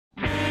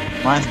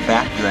Mine's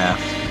Backdraft.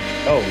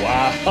 Oh,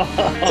 wow.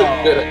 It's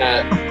a good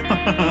hat.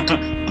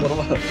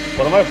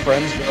 One of my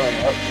friends growing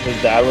up, his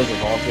dad was a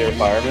volunteer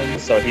fireman,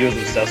 so he was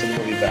obsessed with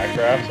the movie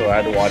Backdraft, so I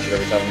had to watch it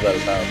every time I was at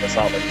his house. I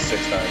saw it like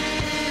 6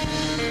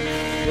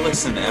 times. You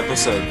listen to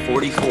episode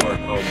 44.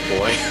 Oh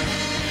boy.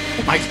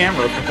 My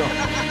camera.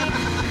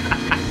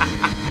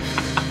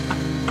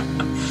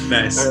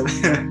 Nice.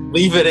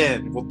 Leave it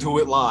in. We'll do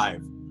it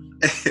live.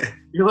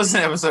 You're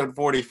listening to episode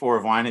 44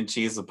 of Wine and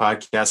Cheese, the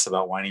podcast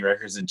about whiny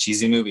records and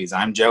cheesy movies.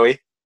 I'm Joey.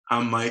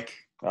 I'm Mike.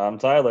 I'm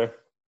Tyler.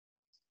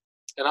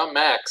 And I'm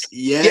Max.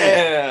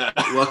 Yeah.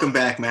 Welcome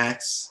back,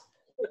 Max.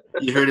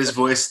 You heard his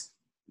voice,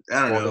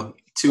 I don't know,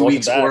 2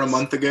 weeks back. or a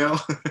month ago.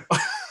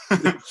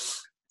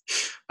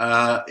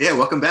 Yeah,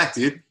 welcome back,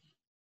 dude.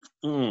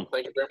 Thank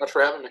you very much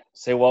for having me.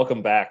 Say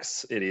welcome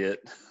backs, idiot.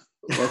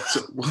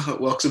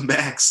 Welcome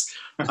backs.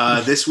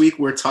 This week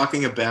we're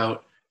talking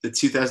about the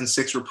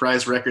 2006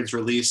 Reprise Records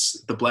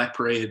release, The Black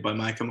Parade by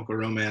My Chemical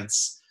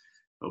Romance.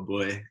 Oh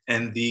boy.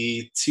 And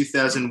the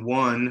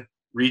 2001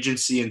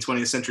 Regency and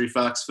 20th Century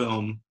Fox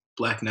film,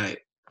 Black Knight,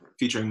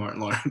 featuring Martin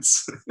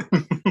Lawrence.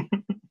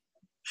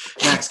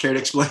 Max, care to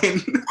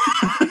explain?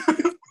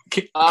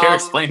 Care to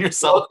explain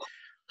yourself?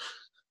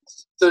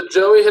 So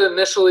Joey had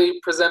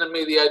initially presented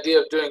me the idea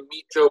of doing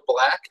Meet Joe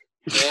Black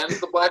and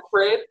The Black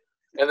Parade,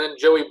 and then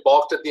Joey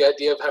balked at the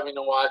idea of having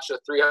to watch a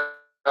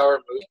 3-hour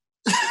movie.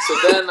 So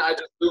then I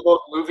just Googled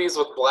movies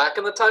with black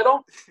in the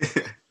title,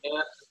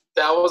 and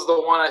that was the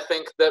one I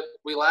think that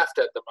we laughed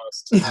at the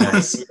most.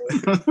 Nice.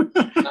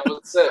 That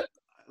was it.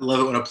 I love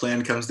it when a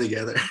plan comes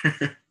together.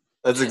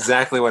 That's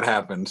exactly what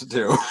happened,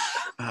 too.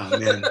 Oh,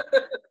 man.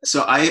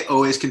 So I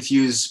always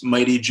confuse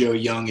Mighty Joe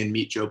Young and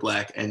Meet Joe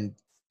Black and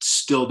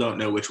still don't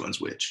know which one's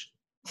which.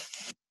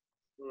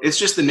 It's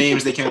just the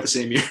names, they came out the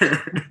same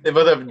year. They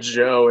both have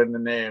Joe in the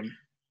name.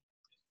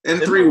 And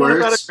Isn't 3 one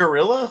words. about a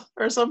gorilla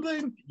or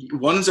something?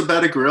 One's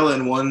about a gorilla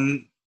and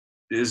one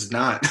is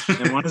not.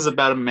 And one is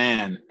about a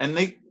man. And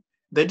they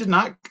did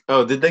not.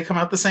 Oh, did they come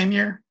out the same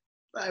year?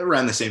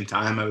 Around the same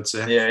time, I would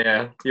say.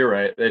 Yeah. You're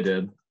right. They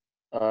did.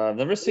 I've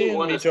never seen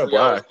One Meet is Joe 3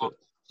 hours Black. long.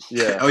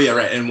 Yeah. Oh, yeah,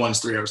 right. And one's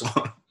 3 hours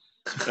long.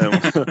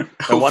 And one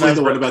Hopefully has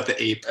the one about the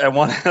ape. And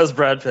one has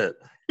Brad Pitt.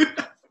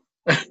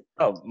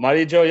 Oh,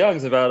 Mighty Joe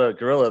Young's about a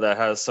gorilla that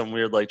has some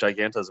weird like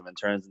gigantism and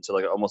turns into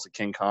like almost a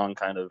King Kong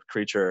kind of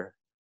creature.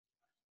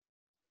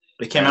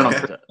 They came out on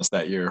Okay. Christmas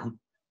that year.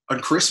 On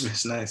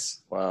Christmas,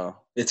 nice.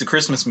 Wow. It's a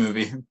Christmas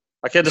movie.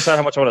 I can't decide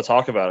how much I want to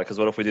talk about it because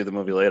what if we do the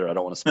movie later? I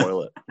don't want to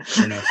spoil it.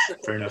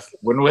 Fair enough.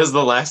 When was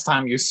the last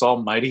time you saw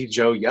Mighty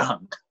Joe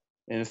Young?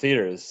 In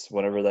theaters,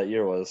 whatever that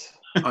year was.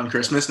 On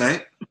Christmas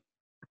night?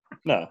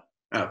 No.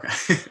 Okay.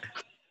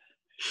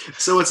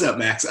 So what's up,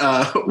 Max?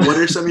 What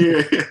are some of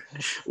your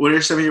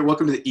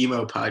welcome to the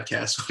emo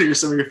podcast. What are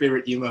some of your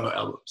favorite emo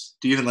albums?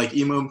 Do you even like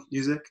emo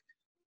music?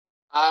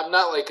 I'm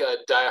not like a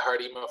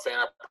diehard emo fan.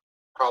 I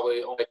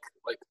probably only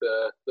like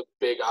the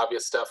big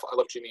obvious stuff. I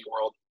love Jimmy Eat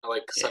World. I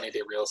like Sunny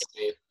Day Real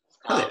Estate.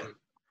 Yeah.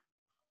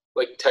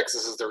 Like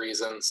Texas is the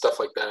Reason, stuff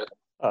like that.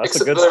 Oh, that's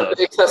the good stuff.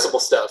 Accessible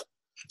stuff.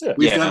 Yeah.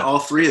 We've done all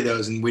 3 of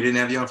those, and we didn't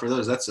have you on for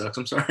those. That sucks.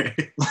 I'm sorry.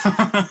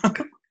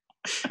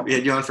 We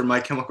had you on for My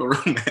Chemical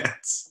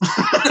Romance.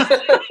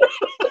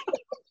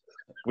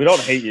 We don't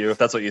hate you if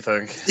that's what you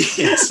think.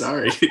 Yeah,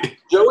 sorry.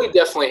 Joey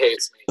definitely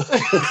hates me.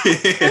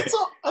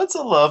 That's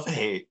a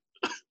love-hate.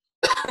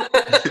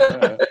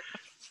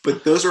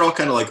 But those are all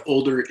kind of like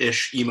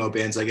older-ish emo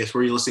bands, I guess.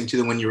 Were you listening to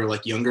them when you were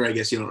like younger? I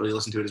guess you don't really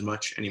listen to it as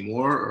much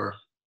anymore, or?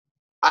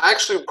 I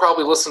actually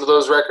probably listen to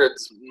those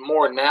records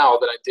more now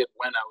than I did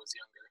when I was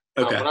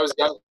younger. Okay. When I was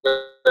younger,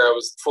 I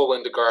was full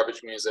into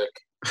garbage music.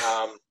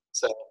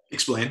 So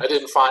Explain. I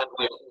didn't find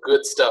like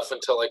good stuff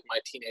until like my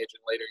teenage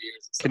and later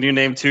years. Can you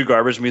name 2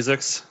 garbage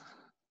musics?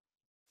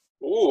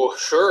 Ooh,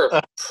 sure.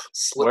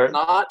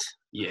 Slipknot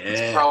is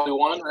Yeah. probably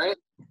one, right?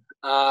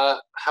 How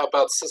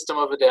about System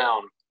of a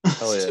Down?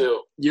 Hell yeah.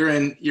 2.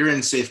 You're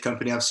in safe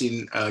company. I've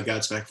seen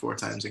Godsmack 4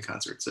 times in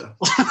concert, so.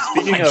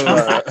 Speaking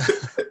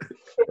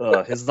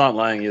of, he's not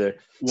lying either.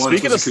 One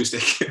Speaking was of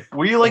acoustic.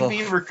 Were you like Oh,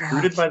 being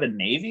recruited by the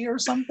Navy or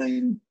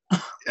something?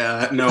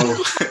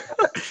 No.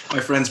 My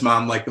friend's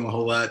mom liked them a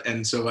whole lot,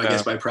 and so I Yeah.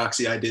 guess by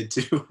proxy I did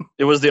too.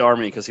 It was the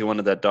Army because he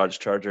wanted that Dodge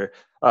Charger.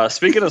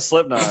 Speaking of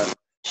Slipknot,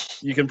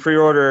 you can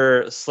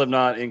pre-order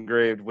Slipknot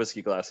engraved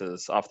whiskey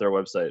glasses off their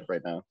website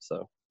right now.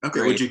 So Okay,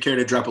 Great. would you care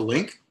to drop a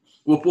link?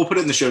 We'll put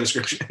it in the show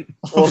description.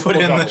 We'll put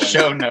it in drop the a link.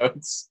 show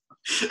notes.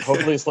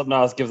 Hopefully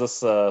Slipknot gives us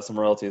some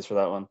royalties for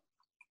that one.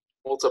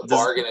 Well, it's a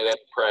bargain at any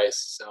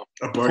price. So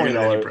A bargain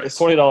at any price. It's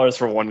 $20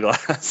 for one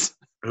glass.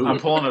 Ooh. I'm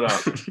pulling it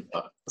up.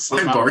 bargain.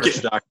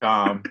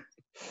 Slipknotmerch.com.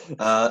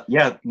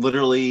 Yeah,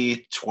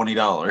 literally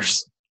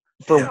 $20.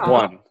 For Yeah.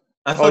 one.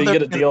 I Oh, thought you that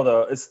get a deal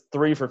though. It's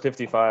 3 for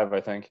 $55,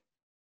 I think.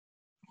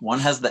 one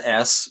has the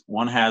S,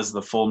 one has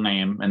the full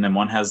name, and then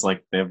one has they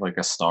have like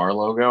a star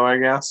logo, I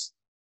guess.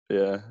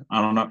 Yeah.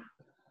 I don't know.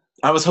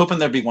 I was hoping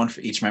there'd be one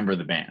for each member of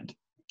the band.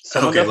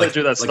 Someone Okay, definitely like-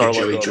 drew that like a star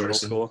Joey logo in middle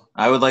Jordison. school.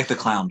 I would like the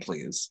clown,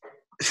 please.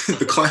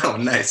 The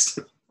clown, nice.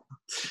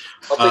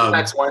 I'll take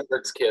Max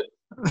Weinberg's kid.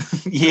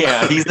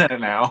 Yeah, he's in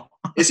it now.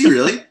 Is he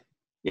really?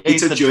 Yeah, He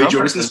he's took the Joey drummer,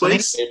 Jordison's isn't he?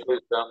 place? They played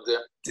drums, yeah.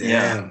 Damn.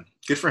 Yeah.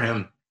 Good for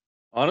him.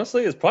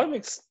 Honestly, it probably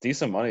makes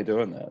decent money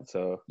doing that.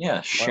 So Yeah,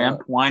 not? Shemp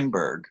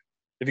Weinberg.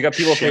 if you got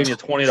people paying you Shit.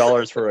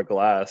 $20 for a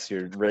glass,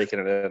 you're raking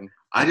it in.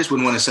 I just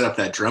wouldn't want to set up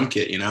that drum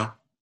kit, you know?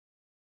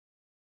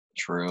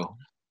 True.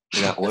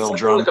 We got It's oil like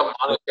drum. a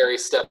monetary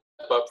step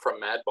up from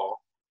Madball.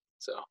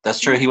 So That's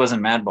true. He was in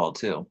Madball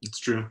too. It's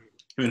true. Him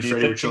and Do you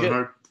Freddie were think chilling it-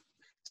 hard.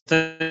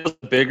 The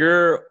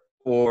bigger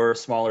or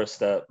smaller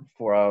step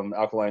for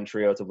Alkaline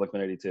Trio to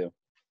Blink-182?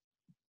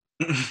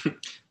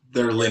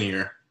 They're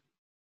linear.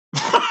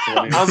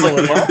 I was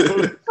like,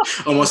 what?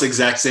 Almost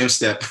exact same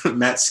step.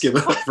 Matt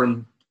Skiba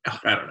from,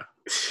 I don't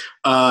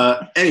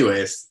know.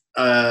 Anyways,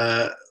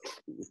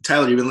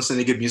 Tyler, you been listening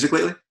to good music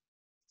lately?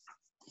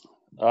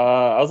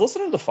 I was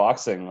listening to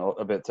Foxing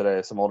a bit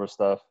today, some older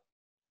stuff.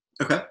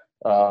 Okay.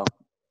 I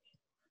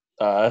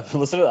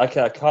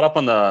caught up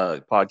on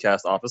the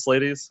podcast Office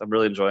Ladies. I'm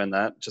really enjoying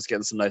that. Just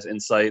getting some nice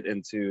insight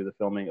into the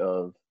filming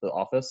of The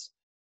Office.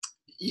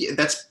 Yeah,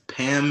 that's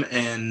Pam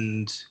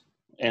and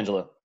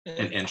Angela.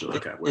 Angela.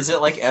 Okay. Is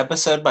it like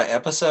episode by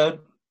episode?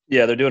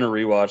 Yeah, they're doing a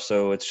rewatch,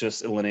 so it's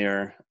just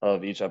linear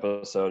of each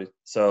episode.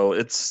 So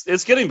it's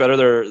getting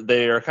better.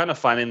 They are kind of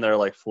finding their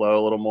like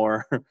flow a little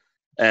more,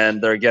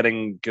 and they're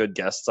getting good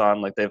guests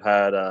on. Like they've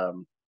had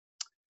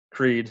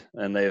Creed,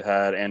 and they've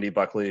had Andy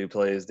Buckley, who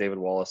plays David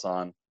Wallace,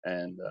 on,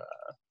 and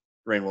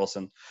Rainn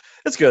Wilson.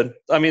 It's good.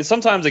 I mean,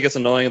 sometimes it gets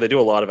annoying. They do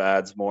a lot of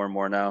ads more and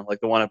more now. Like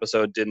the one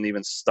episode didn't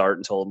even start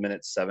until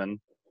minute 7.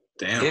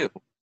 Damn. Ew.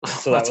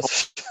 So that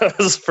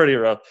was pretty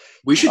rough.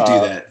 We should do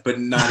that, but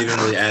not even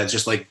really ads,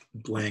 just like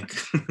blank.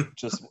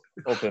 Just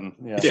open,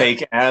 yeah.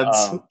 Fake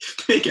ads.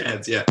 Fake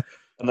ads, yeah.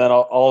 And then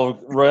I'll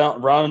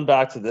round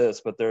back to this,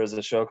 but there is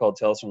a show called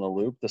Tales from the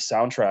Loop. The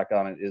soundtrack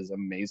on it is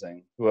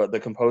amazing. The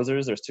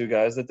composers, there's 2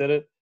 guys that did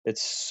it.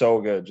 It's so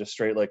good, just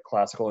straight like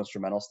classical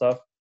instrumental stuff.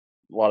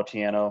 A lot of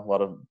piano, a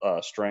lot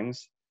of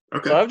strings.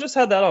 Okay. So I've just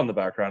had that on the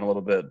background a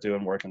little bit,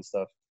 doing work and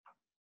stuff.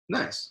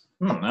 Nice.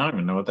 I don't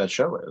even know what that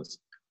show is.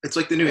 It's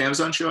like the new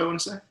Amazon show, I want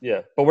to say.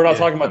 Yeah, but we're not Yeah.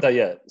 talking about that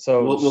yet.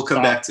 So We'll come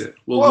stop. back to it.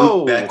 We'll Whoa.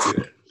 loop back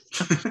to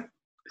it.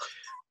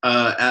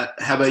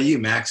 How about you,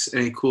 Max?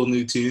 Any cool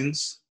new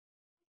tunes?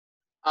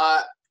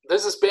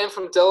 there's this band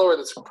from Delaware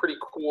that's pretty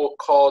cool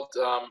called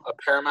A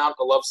Paramount,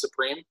 A Love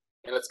Supreme,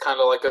 and it's kind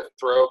of like a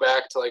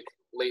throwback to like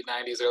late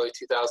 '90s, early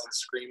 2000s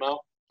screamo.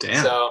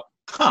 Damn. So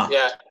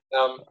yeah,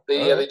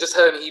 they just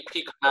had an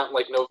EP come out in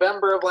like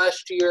November of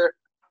last year.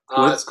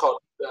 It's called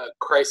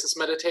Crisis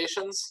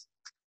Meditations.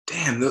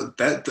 Damn,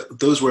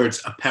 those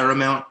words, A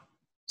Paramount,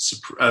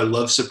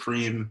 Love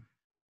Supreme,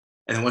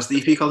 and then what's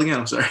the EP called again?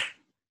 I'm sorry.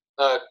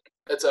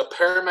 It's A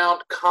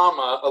Paramount,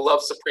 A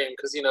Love Supreme,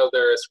 because you know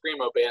they're a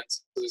screamo band,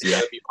 so there's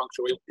got to be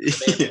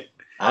punctuation.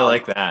 I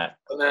like that.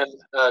 And then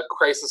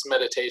Crisis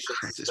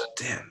Meditations.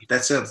 Damn,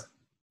 that sounds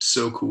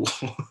so cool.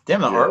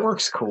 Damn, the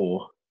artwork's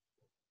cool.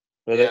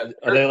 Are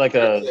they like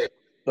a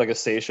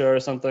Seisha or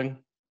something?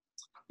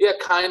 Yeah,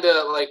 kind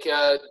of like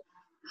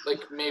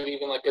maybe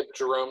even like a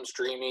Jerome's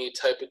Dreamy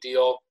type of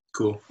deal.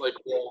 Cool. Like,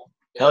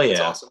 hell yeah, it's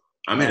awesome.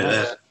 I'm into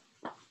that.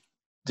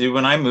 Dude,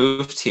 when I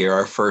moved here,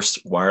 our first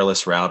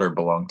wireless router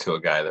belonged to a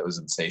guy that was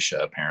in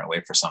Seisha,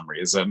 apparently, for some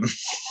reason.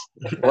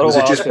 What Was a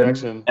it wild just-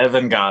 connection.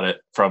 Evan got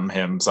it from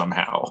him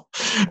somehow.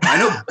 I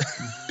know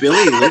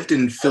Billy lived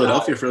in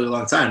Philadelphia for a really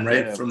long time,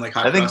 right? Yeah. From like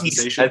Hot I think Cross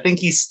to Seisha. I think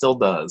he still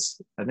does.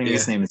 I think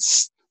his Yeah. name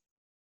is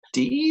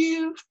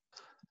Steve.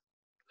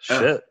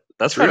 Shit,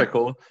 that's True. kind of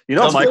cool. You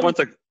know, That's Mike cool.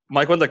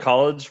 went to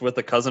college with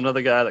the cousin of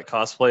the guy that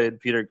cosplayed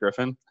Peter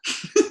Griffin.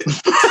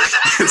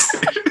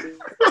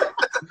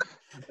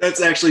 That's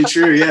actually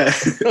true, yeah.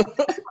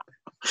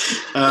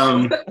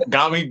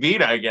 Got me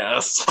beat, I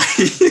guess.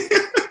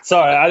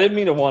 Sorry, I didn't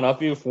mean to one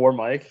up you for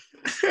Mike.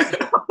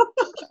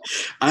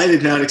 I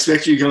did not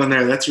expect you going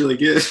there. That's really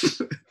good.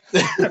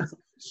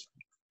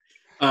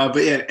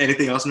 But yeah,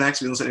 anything else, Max?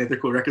 Have you listened to any other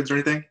cool records or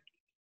anything?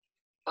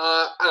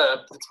 I don't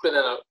know. It's been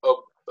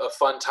a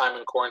fun time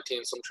in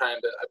quarantine, so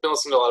I've been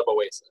listening to a lot of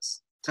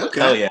Oasis. Okay.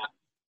 Hell yeah.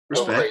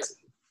 Respect. Crazy.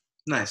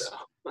 Nice. So.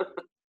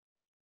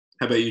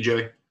 How about you,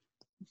 Joey?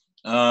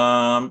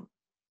 I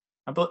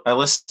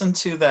listened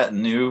to that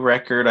new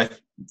record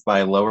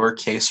by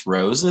Lowercase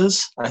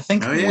Roses. I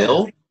think Oh,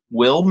 yeah.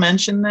 Will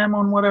mentioned them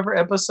on whatever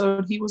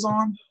episode he was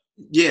on.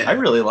 Yeah. I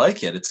really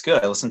like it. It's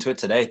good. I listened to it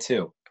today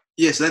too.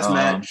 Yeah, so that's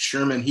Matt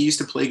Sherman. He used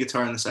to play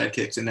guitar in the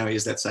Sidekicks, and now he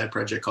has that side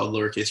project called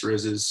Lowercase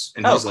Roses.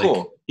 And he's cool.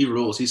 like, he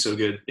rules. He's so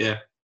good. Yeah.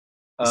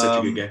 He's such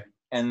a good guy.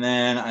 And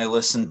then I've been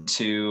listening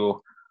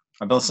to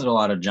a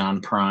lot of John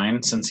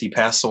Prine since he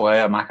passed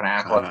away. I'm not going to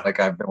act like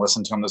I've been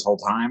listening to him this whole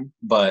time,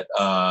 but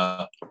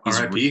he's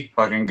R.I.P.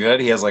 fucking good.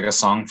 He has like a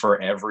song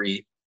for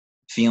every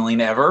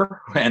feeling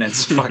ever, and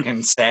it's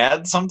fucking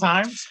sad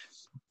sometimes.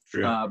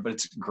 True. But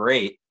it's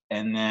great.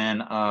 And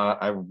then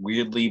I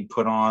weirdly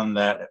put on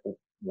that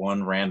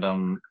one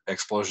random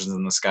Explosions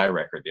in the Sky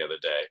record the other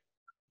day.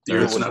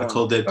 It's not a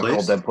Cold Dead A Place.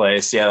 Cold Dead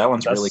Place. Yeah, that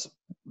one's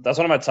That's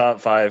one of my top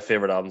 5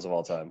 favorite albums of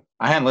all time.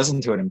 I hadn't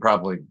listened to it in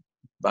probably,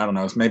 I don't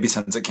know, maybe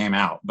since it came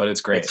out, but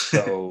it's great. It's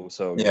so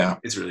good. Yeah.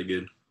 It's really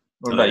good.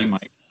 What about you,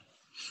 Mike?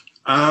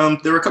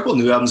 There were a couple of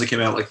new albums that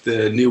came out, like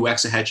the new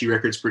Waxahachie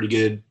record's pretty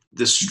good.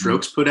 The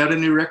Strokes put out a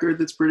new record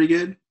that's pretty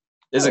good.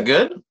 Is it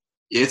good?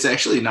 It's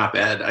actually not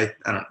bad.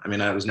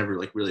 I was never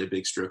like really a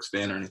big Strokes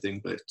fan or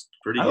anything, but it's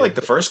pretty good. I like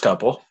the first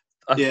couple.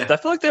 Yeah. I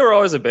feel like they were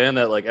always a band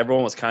that like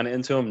everyone was kind of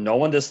into them. No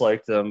one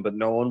disliked them, but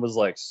no one was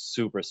like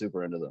super,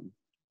 super into them.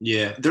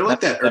 Yeah, they're like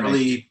that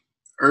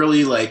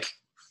early like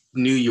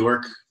New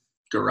York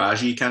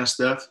garagey kind of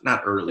stuff.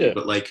 Not early,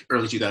 but like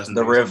early 2000s.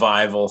 The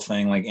revival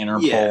thing, like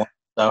Interpol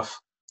stuff.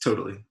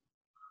 Totally.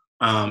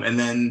 And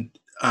then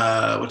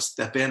what's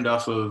that band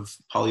off of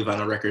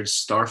Polyvinyl Records?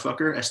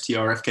 Starfucker,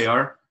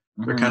 STRFKR.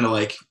 They're kind of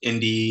like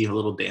indie, a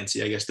little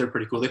dancey, I guess. They're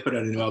pretty cool. They put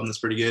out a new album that's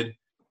pretty good.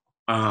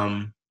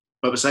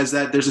 But besides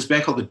that, there's this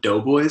band called the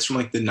Doughboys from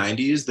like the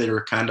 90s that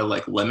are kind of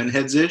like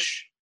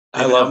Lemonheads-ish.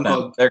 I love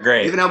them. They're great.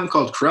 They have an album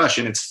called Crush,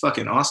 and it's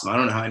fucking awesome. I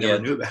don't know how I never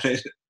knew about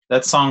it.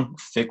 That song,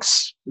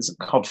 is it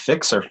called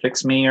Fix or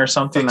Fix Me or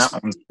something? That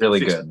one's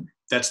really good.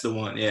 That's the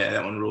one. Yeah,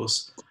 that one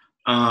rules.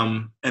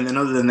 And then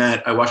other than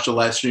that, I watched a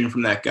live stream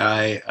from that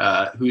guy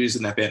who is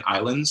in that band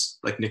Islands,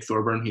 like Nick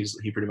Thorburn.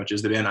 He pretty much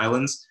is the band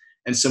Islands.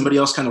 And somebody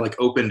else kind of like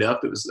opened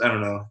up. It was, I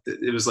don't know,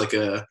 it was like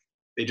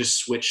they just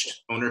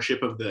switched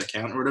ownership of the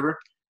account or whatever.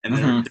 And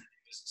then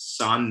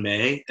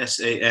Sanmei,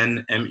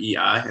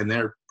 Sanmei, and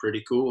they're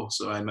pretty cool.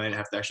 So I might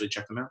have to actually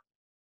check them out.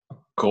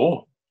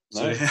 Cool.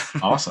 So, yeah.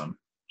 Awesome.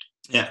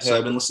 Yeah, so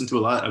I've been listening to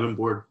a lot. I've been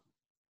bored.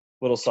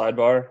 Little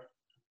sidebar.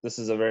 This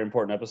is a very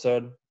important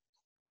episode.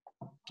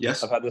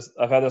 Yes. I've had this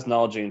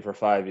Nalgene for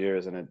 5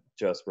 years and it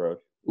just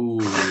broke.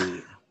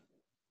 Ooh.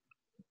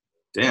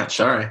 Damn,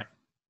 sorry.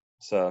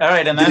 So all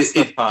right, and that's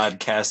the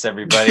podcast,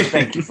 everybody.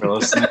 Thank you for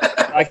listening.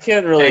 I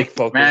can't really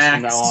focus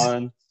from now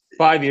on.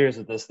 5 years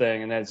with this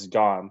thing and then it's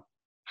gone.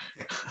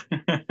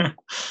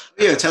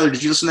 Yeah, Tyler,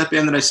 did you listen to that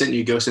band that I sent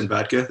you, Ghost and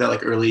Vodka? That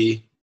like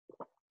early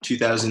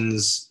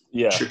 2000s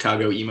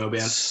Chicago emo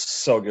band?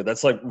 So good.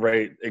 That's like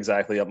right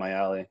exactly up my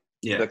alley.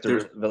 Yeah.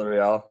 Victor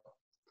Villarreal.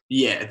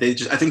 Yeah,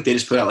 I think they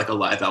just put out like a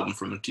live album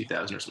from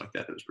 2000 or something like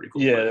that. That was pretty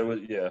cool. Yeah, it was.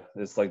 Yeah,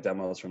 it's like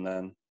demos from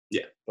then.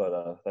 Yeah,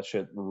 but that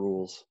shit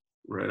rules.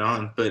 Right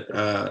on.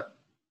 But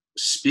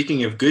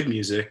speaking of good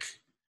music,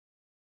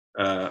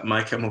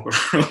 My Chemical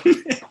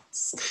Romance.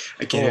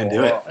 I can't even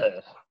do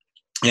it.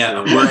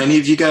 Yeah, were any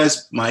of you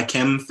guys My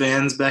Chem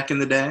fans back in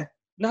the day?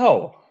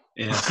 No.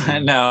 Yeah,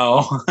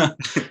 no.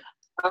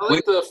 I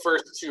like the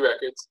first two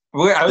records.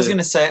 I was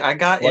gonna say I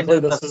got into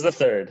this is the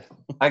third.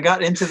 I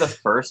got into the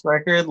first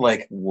record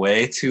like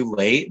way too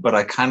late, but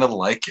I kind of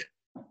like it.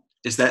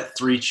 Is that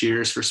 3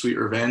 Cheers for Sweet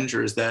Revenge,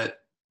 or is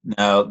that?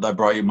 No, I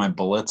Brought You My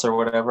Bullets or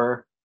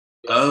whatever.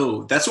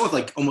 Oh, that's one with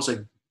like almost like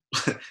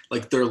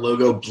like their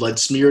logo blood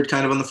smeared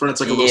kind of on the front. It's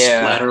like a little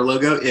splatter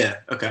logo. Yeah.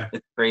 Okay.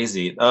 It's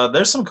crazy.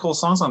 There's some cool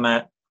songs on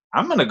that.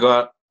 I'm gonna go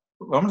out.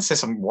 I'm gonna say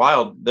some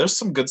wild. There's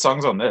some good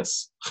songs on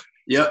this.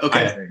 Yeah,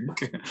 okay.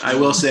 I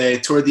will say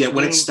toward the end,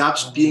 when it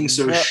stops being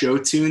so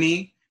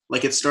show-tuney,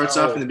 like it starts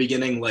off in the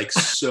beginning like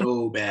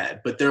so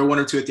bad, but there are 1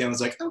 or 2 at the end. I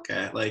was like,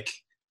 okay, like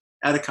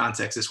out of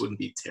context, this wouldn't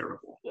be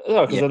terrible.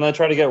 No, because then they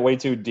try to get way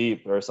too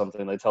deep or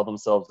something. They tell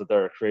themselves that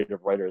they're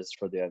creative writers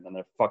for the end, and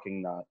they're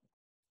fucking not.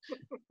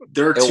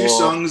 There are 2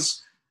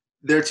 songs.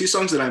 There are 2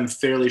 songs that I'm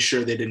fairly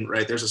sure they didn't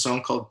write. There's a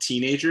song called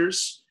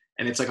Teenagers,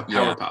 and it's like a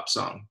power pop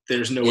song.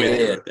 There's no way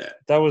they wrote that.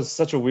 That was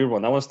such a weird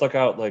one. That one stuck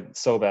out like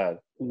so bad.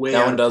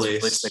 That one does.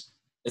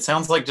 It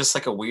sounds like just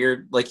like a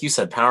weird, like you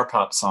said, power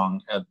pop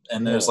song,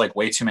 and there's like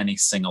way too many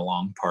sing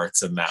along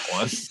parts in that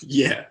one.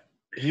 Yeah,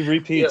 he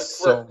repeats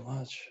so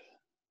much.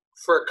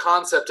 For a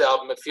concept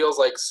album, it feels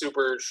like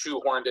super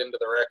shoehorned into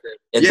the record.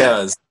 It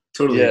does.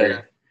 Totally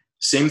agree.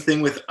 Same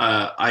thing with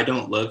I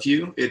Don't Love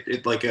You.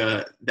 It like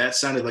that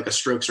sounded like a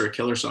Strokes or a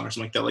Killer song or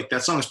something like that. Like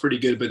that song is pretty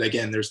good, but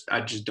again, I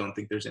just don't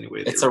think there's any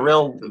way. It's a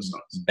real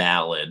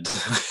ballad.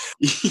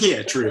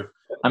 Yeah, true.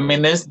 I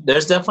mean, there's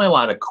definitely a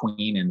lot of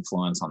Queen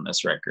influence on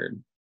this record.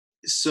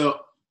 So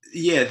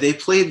yeah, they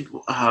played.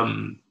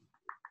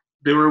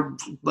 They were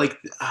like,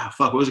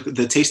 what was it?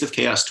 The Taste of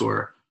Chaos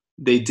tour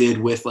they did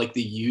with like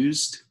the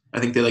Used. I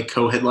think they like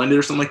co-headlined it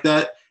or something like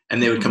that,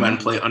 and they would come out and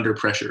play Under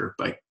Pressure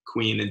by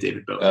Queen and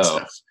David Bowie and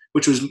stuff.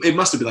 Which it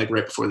must have been like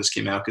right before this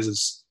came out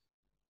because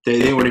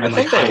they weren't even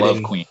like hiding. They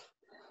love Queen.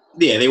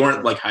 Yeah, they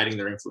weren't like hiding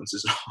their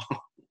influences at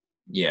all.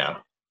 Yeah,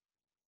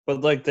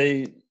 but like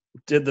they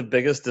did the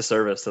biggest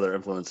disservice to their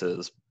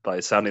influences by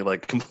sounding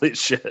like complete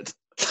shit.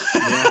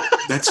 Yeah,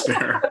 that's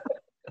fair.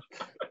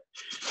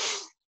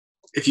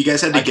 If you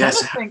guys had to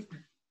guess,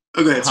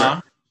 go ahead,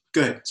 sir.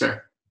 Go ahead,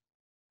 sir.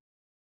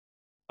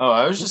 Oh,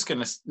 I was just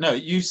gonna. No,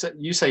 you say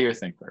your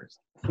thing first.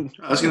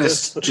 I was gonna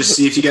just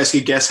see if you guys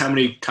could guess how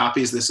many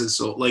copies this is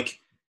sold. Like,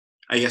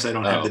 I guess I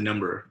don't have the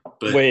number,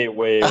 but wait. It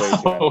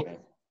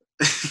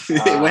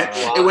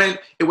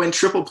went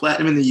triple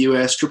platinum in the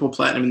U.S., triple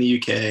platinum in the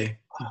U.K.,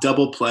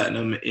 double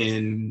platinum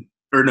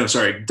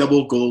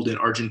double gold in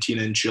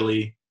Argentina and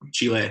Chile.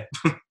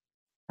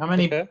 How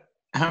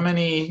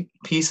many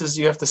pieces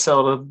do you have to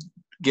sell to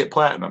get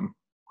platinum?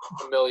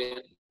 1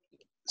 million.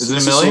 Is it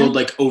 1 million? Sold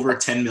like over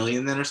 10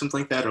 million then or something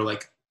like that, or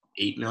like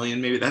 8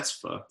 million maybe. That's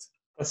fucked.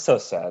 That's so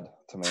sad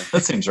to me.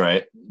 That seems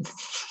right.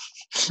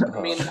 I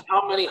mean,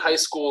 how many high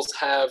schools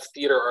have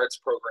theater arts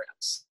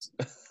programs?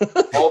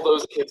 All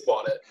those kids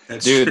bought it.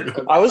 That's Dude,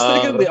 true. I was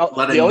thinking A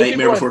lot of the only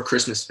Nightmare people Before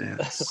Christmas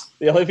fans.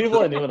 the only people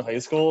I knew in high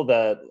school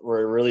that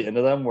were really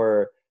into them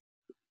were,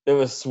 it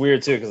was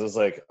weird too, because it was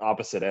like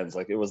opposite ends.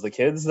 Like it was the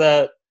kids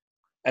that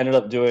ended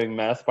up doing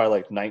meth by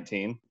like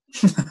 19,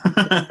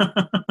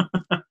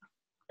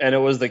 and it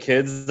was the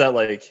kids that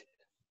like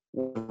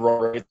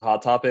were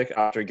Hot Topic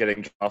after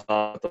getting dropped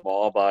off at the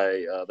mall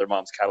by their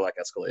mom's Cadillac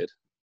Escalade.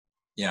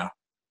 Yeah.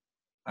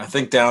 I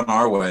think down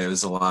our way, it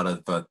was a lot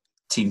of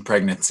teen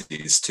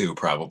pregnancies too,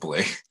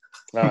 probably.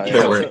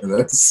 That were into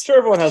this. Sure,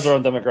 everyone has their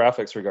own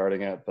demographics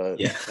regarding it, but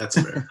Yeah,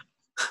 that's fair.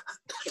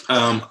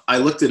 I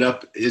looked it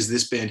up. Is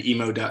this band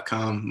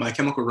emo.com? My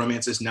Chemical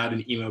Romance is not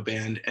an emo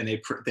band, and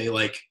they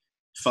like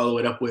follow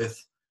it up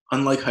with,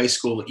 unlike high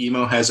school,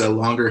 emo has a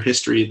longer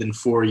history than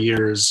 4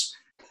 years.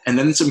 And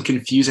then some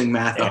confusing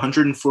math.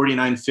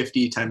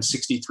 149.50 times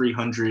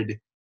 6,300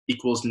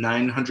 equals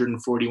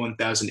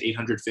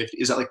 941,850.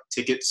 Is that like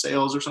ticket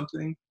sales or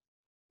something?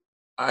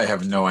 I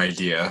have no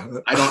idea.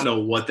 I don't know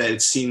what that.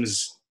 It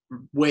seems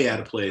way out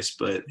of place,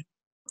 but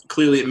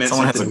clearly it meant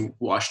something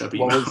washed up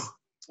emo.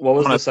 What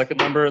was the second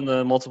number in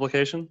the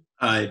multiplication?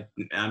 I'm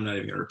not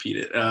even gonna repeat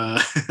it.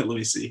 Let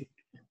me see.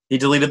 He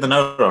deleted the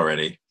note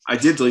already. I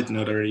did delete the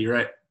note already. You're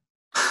right.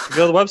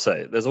 Go to the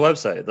website. There's a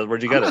website.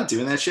 Where'd you get it? I'm not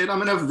doing that shit. I'm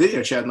gonna have a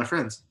video chat with my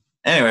friends.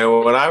 Anyway,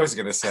 what I was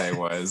gonna say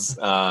was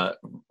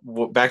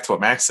back to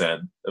what Max said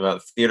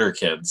about theater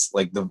kids.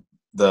 Like the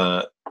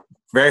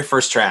very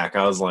first track,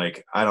 I was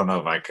like, I don't know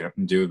if I can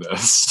do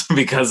this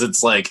because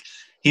it's like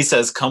he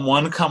says, "Come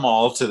one, come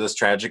all to this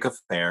tragic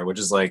affair," which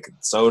is like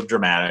so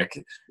dramatic,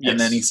 Yes. and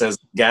then he says,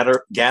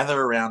 "Gather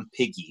around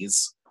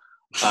piggies."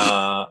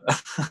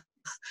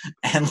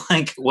 And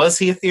like, was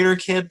he a theater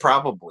kid?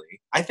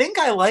 Probably. I think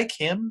I like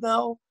him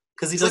though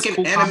because he does like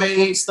cool an comic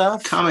anime book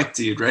stuff. Comic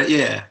dude, right?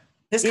 Yeah.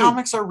 His Dude.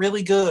 comics are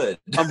really good.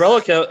 Umbrella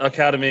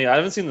Academy. I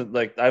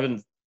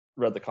haven't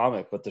read the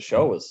comic, but the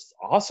show was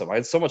awesome. I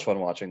had so much fun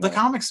watching The that.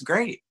 comic's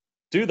great.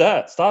 Do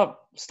that.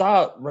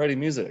 Stop writing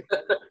music.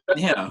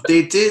 Yeah.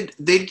 They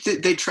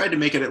tried to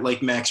make it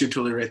like Max, you're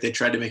totally right. They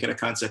tried to make it a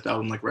concept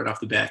album like right off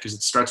the bat because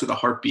it starts with a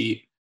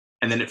heartbeat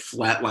and then it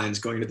flatlines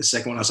going into the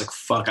second one. I was like,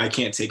 fuck, I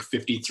can't take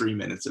 53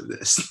 minutes of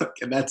this.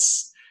 And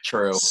that's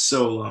True.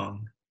 so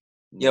long.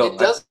 Yo, It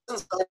doesn't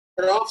start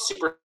off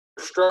super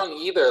strong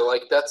either.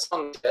 Like that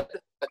song Dead,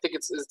 I think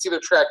it's either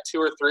track 2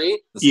 or 3.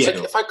 Yeah.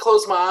 Like, if I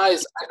close my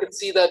eyes, I could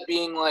see that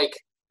being like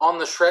on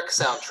the Shrek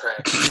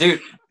soundtrack. dude,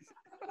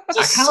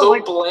 Just I kinda so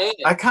like- bland.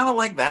 I kind of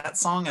like that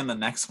song and the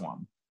next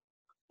one.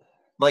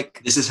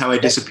 Like, This Is How I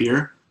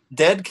Disappear.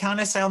 Dead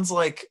kind of sounds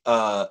like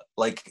an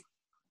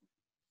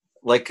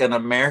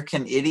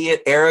American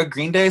Idiot era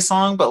Green Day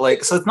song, but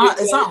like, so it's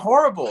not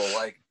horrible.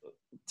 Like,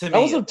 to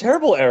That was me, a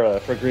terrible era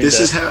for Green This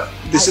Day. is how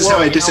Well,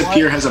 I you know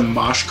disappear what? has a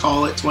mosh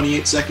call at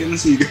 28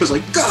 seconds. He goes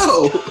like,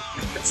 go.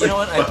 It's you like, know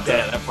what? fuck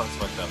that. That part's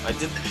fucked up.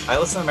 I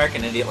listened to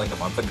American Idiot like a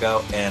month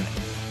ago, and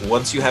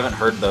once you haven't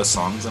heard those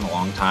songs in a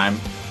long time,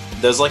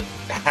 there's like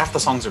half the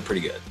songs are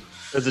pretty good.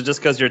 Is it just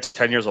because you're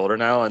 10 years older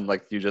now and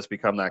like you just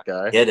become that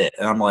guy? Get it?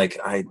 And I'm like,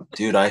 I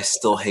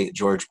still hate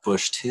George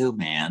Bush too,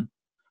 man.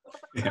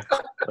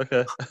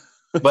 Okay.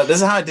 But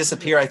This Is How I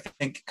Disappear, I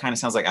think, kind of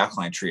sounds like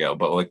Alkaline Trio,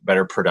 but like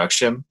better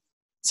production.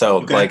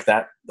 So Okay. like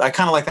that, I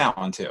kind of like that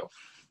one too.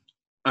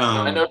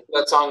 I know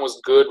that song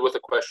was good with a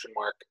question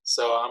mark,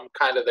 so I'm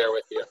kind of there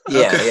with you.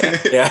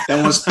 Yeah.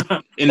 That was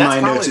in That's my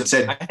probably notes. It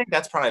said I think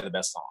that's probably the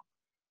best song.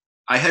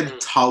 I had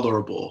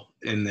tolerable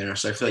in there,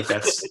 so I feel like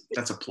that's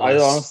a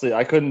plus.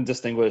 I couldn't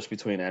distinguish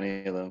between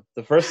any of them.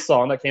 The first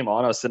song that came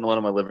on, I was sitting alone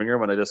in my living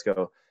room and I just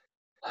go,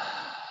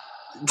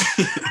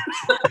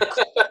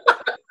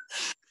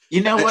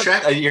 You know That what?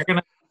 track-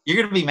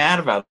 You're gonna be mad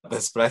about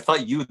this, but I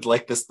thought you would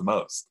like this the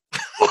most.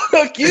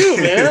 fuck you,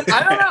 man.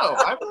 I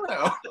don't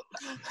know.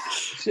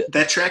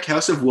 That track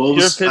House of Your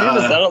Wolves. opinion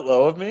is that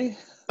low of me?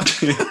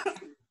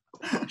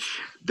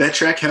 That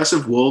track House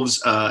of Wolves.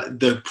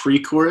 The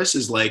pre-chorus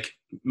is like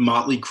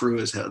Motley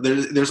Crue as hell.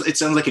 There's it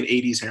sounds like an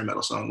 80s hair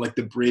metal song. Like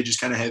the bridge is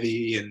kind of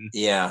heavy and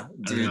Yeah, I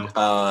don't dude.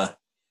 know.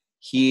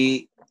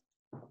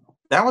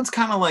 That one's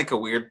kind of like a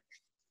weird,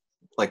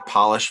 like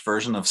polished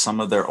version of some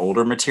of their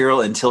older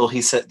material until he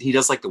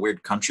does like the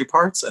weird country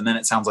parts, and then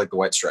it sounds like the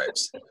White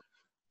Stripes.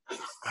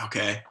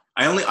 okay.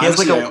 I only He has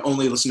honestly like I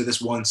only listened to this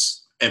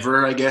once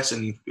ever, I guess,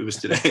 and it was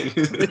today.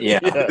 Yeah.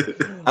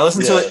 I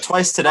listened to it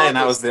twice today, and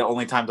that was the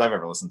only times I've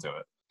ever listened to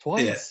it.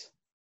 Twice. Yeah.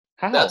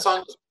 How? That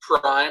song is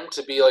primed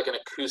to be like an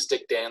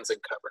acoustic Danzig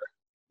cover.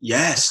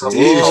 Yes, dude.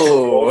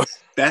 Whoa.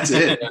 That's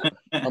it.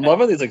 I'm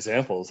loving these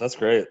examples. That's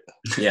great.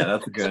 Yeah,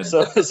 that's good.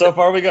 So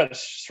far we got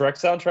Shrek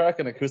soundtrack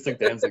and acoustic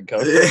dancing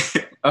cover.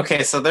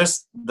 Okay, so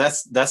that's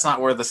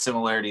not where the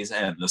similarities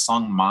end. The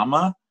song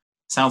 "Mama"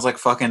 sounds like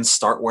fucking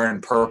 "Start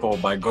Wearing Purple"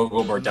 by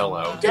Gogo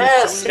Bordello. dude.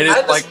 Yes, It I is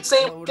had the like-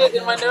 same shit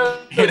in my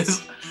notes. It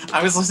is.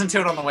 I was listening to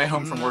it on the way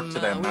home from work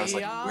today, and I was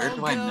like, "Where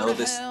do I know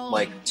this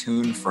like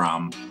tune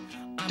from?"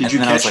 Did And you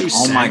then I was catch like, who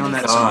 "Oh sang my on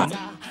that God."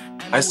 song?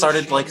 I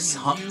started like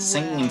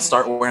singing and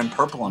start wearing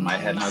purple in my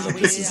head, and I was like,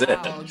 "This is it."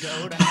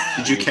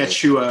 Did you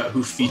catch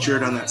who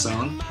featured on that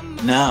song?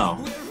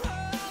 No.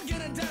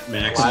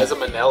 Max. Liza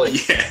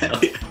Minnelli. Yeah.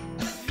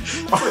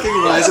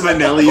 Fucking Liza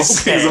Minnelli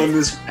sings on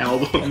this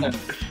album,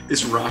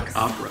 this rock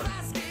opera.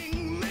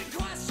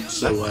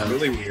 So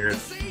really weird.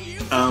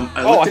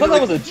 I thought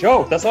that was a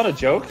joke. That's not a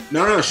joke.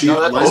 No, that's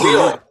Liza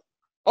real.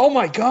 Oh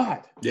my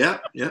god. Yeah.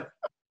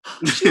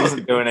 She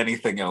wasn't doing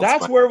anything else.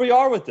 That's where we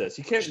are with this.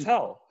 You can't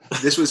tell.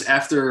 This was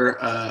after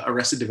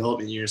Arrested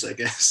Development years, I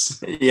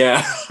guess.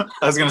 Yeah,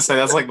 I was gonna say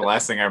that's like the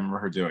last thing I remember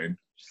her doing.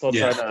 Still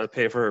trying to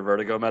pay for her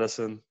vertigo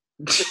medicine.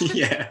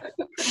 Yeah.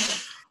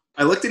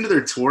 I looked into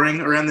their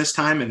touring around this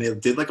time, and they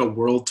did like a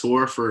world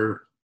tour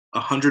for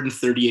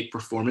 138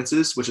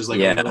 performances, which is like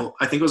I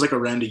think it was like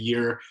around a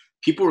year.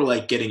 People were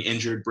like getting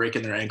injured,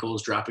 breaking their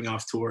ankles, dropping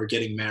off tour,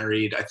 getting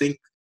married. I think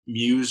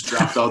Muse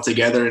dropped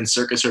altogether, and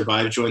Circa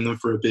Survive joined them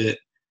for a bit.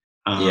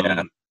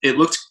 It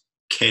looked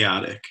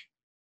chaotic.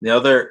 The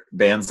other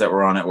bands that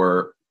were on it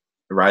were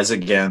Rise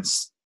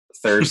Against,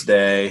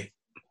 Thursday,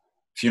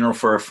 Funeral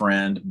for a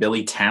Friend,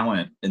 Billy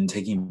Talent, and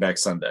Taking Back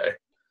Sunday.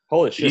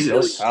 Holy shit,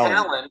 Billy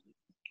Talent.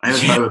 I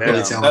haven't heard of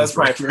Billy Talent. That's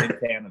right in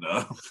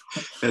Canada.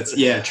 That's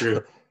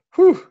true.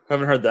 Whew,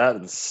 haven't heard that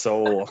in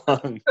so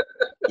long.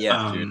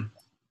 Yeah, dude.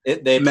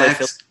 They played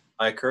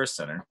by Curse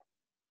Center.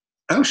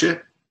 Oh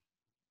shit.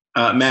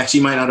 Max,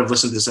 you might not have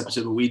listened to this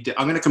episode, but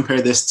I'm going to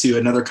compare this to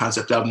another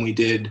concept album we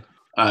did,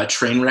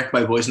 Trainwreck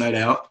by Boys Night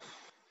Out.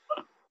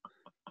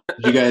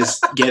 Did you guys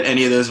get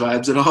any of those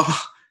vibes at all?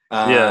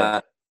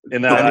 Yeah.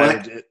 In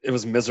that it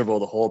was miserable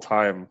the whole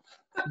time.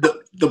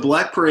 The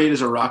Black Parade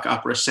is a rock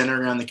opera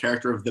centered around the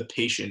character of the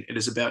patient. It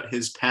is about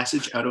his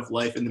passage out of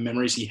life and the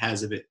memories he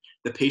has of it.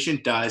 The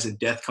patient dies and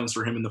death comes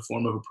for him in the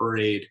form of a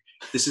parade.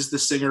 This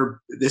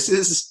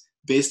is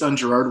based on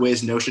Gerard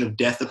Way's notion of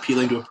death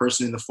appealing to a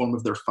person in the form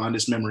of their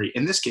fondest memory.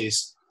 In this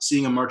case,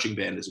 seeing a marching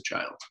band as a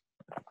child.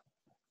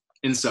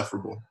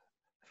 Insufferable.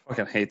 I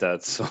fucking hate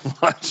that so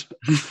much.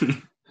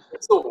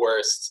 It's the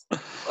worst.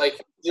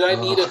 Like, do I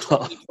need a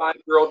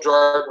 25-year-old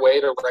Gerard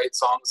Way to write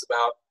songs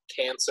about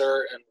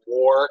cancer and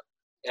war?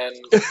 And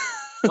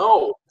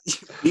no.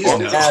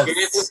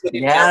 Experiences that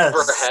he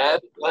never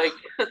had. Like.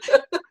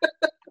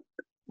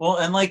 Well,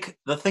 and like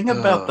the thing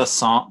about the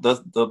song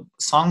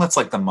that's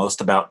like the most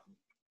about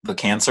the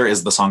cancer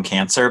is the song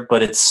Cancer,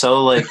 but it's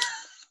so like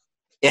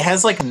it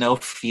has like no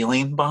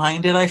feeling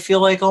behind it. I feel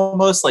like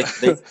almost like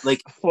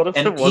what if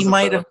and he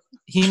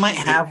might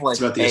have like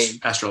it's about the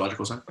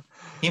astrological sign.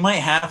 He might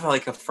have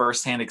like a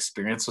first-hand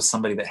experience with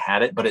somebody that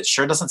had it, but it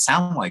sure doesn't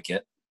sound like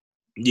it.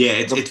 Yeah,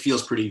 it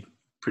feels pretty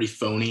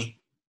phony.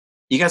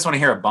 You guys want to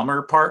hear a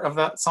bummer part of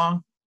that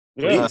song?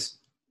 Yeah.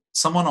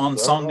 Someone on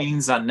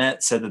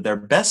songmeanings.net said that their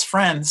best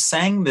friend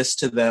sang this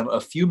to them a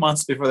few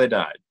months before they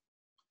died.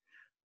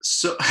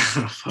 So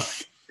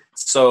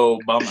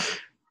bummer.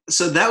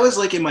 So that was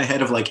like in my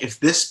head of like,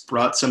 if this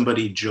brought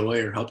somebody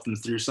joy or helped them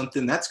through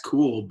something, that's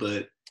cool,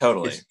 but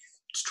totally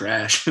it's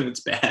trash.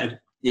 It's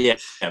bad. Yeah,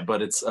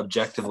 but it's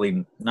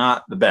objectively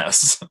not the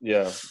best.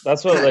 Yeah,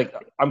 that's what like.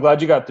 I'm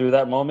glad you got through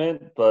that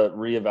moment, but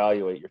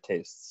reevaluate your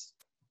tastes.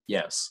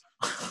 Yes.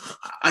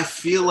 I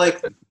feel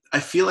like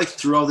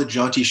through all the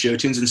jaunty show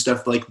tunes and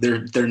stuff, like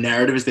their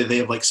narrative is that they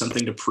have like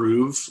something to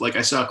prove. Like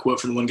I saw a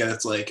quote from the one guy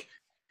that's like,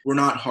 "We're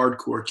not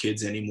hardcore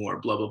kids anymore,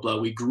 blah, blah, blah.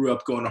 We grew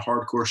up going to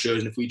hardcore shows,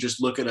 and if we just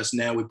look at us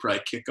now, we'd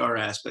probably kick our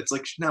ass." But it's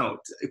like, no,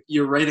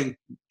 you're writing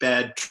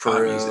bad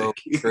pop music.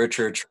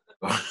 True.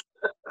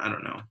 I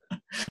don't know.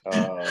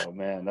 Oh,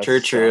 man.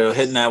 That's true.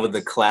 Hitting that with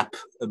the clap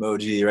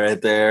emoji right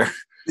there.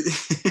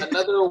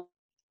 Another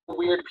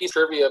weird piece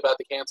of trivia about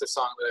the Cancer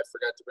song that I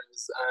forgot to bring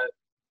is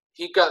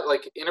he got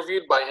like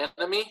interviewed by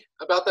Enemy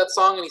about that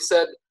song, and he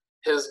said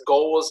his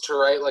goal was to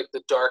write like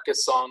the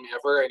darkest song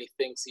ever, and he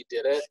thinks he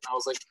did it. And I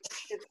was like,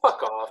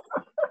 fuck off.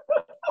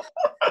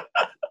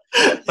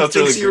 That's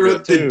really he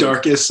wrote the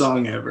darkest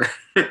song ever.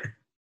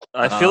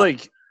 I feel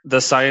like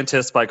The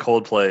Scientist by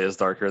Coldplay is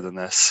darker than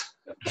this.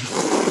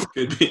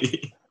 Could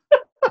be.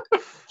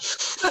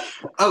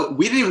 Oh,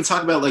 we didn't even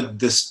talk about like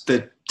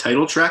the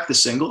title track, the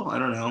single. I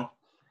don't know.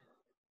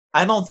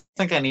 I don't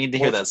think I need to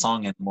hear that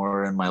song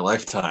anymore in my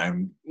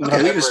lifetime.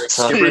 Okay, we just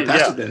skip right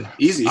past it then.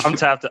 Easy. I'm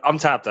tapped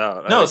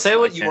out. No, say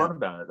what you want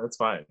about it. That's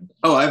fine.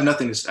 Oh, I have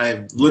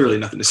literally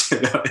nothing to say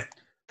about it.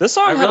 This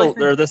song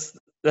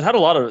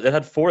it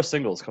had 4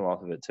 singles come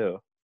off of it too.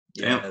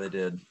 Yeah, they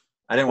did.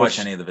 I didn't watch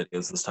any of the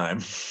videos this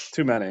time.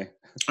 Too many.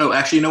 Oh,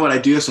 actually, you know what? I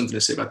do have something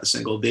to say about the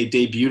single. They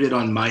debuted it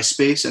on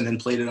MySpace and then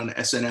played it on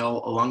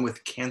SNL along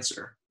with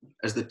Cancer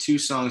as the 2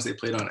 songs they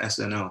played on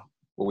SNL.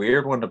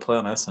 Weird one to play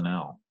on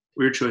SNL.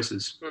 Weird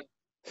choices.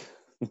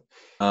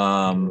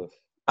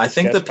 I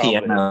think the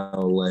piano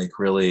like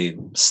really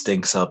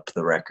stinks up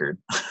the record.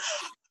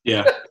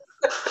 Yeah.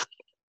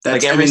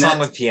 Like every song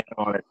with piano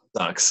on it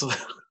sucks.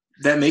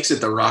 That makes it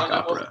the rock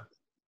opera.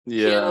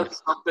 Yeah. Piano,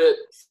 trumpet,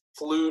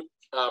 flute,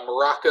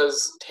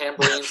 maracas,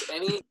 tambourines,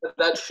 any of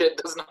that shit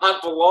does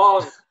not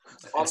belong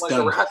on like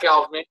a rock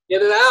album.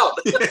 Get it out.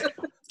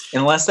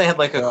 Unless they had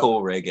like a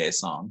cool reggae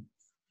song.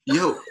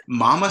 Yo,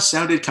 Mama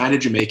sounded kind of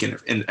Jamaican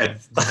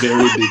at the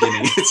very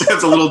beginning. It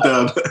sounds a little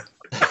dub.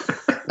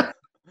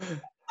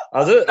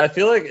 I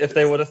feel like if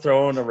they would have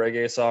thrown a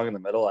reggae song in the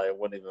middle, I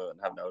wouldn't even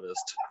have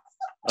noticed.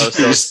 I was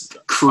so Just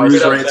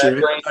cruise right through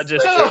it. I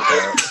just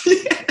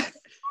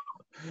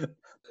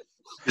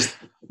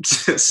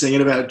Just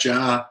singing about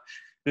Ja.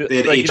 They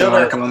had like,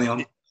 HR come on the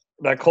album.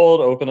 that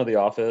cold open of The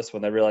Office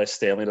when they realize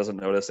Stanley doesn't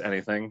notice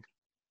anything.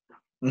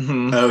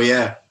 Mm-hmm. Oh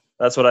yeah,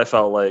 That's what I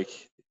felt like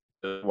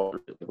while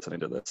listening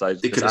to this. I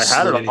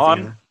had it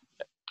on.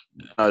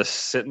 I was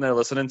sitting there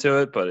listening to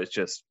it, but it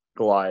just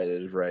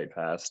glided right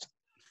past.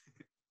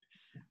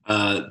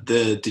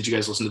 Did you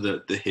guys listen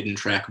to the hidden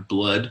track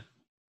Blood?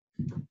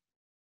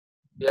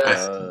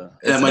 Yes.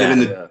 That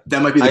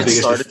might be the I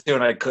biggest. started to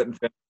and I couldn't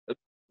finish.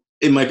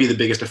 It might be the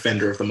biggest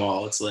offender of them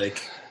all. It's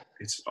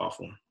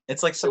awful.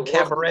 It's like some It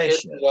wasn't cabaret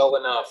hidden shit. well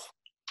enough.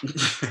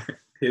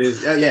 It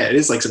is. Yeah, it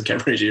is like some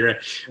cabaret shit. You're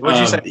right. What did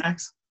you say,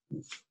 Max?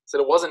 Said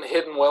it wasn't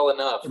hidden well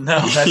enough. No,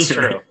 that's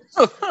true.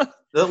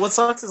 What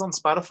sucks is on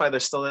Spotify,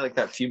 there's still like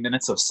that few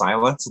minutes of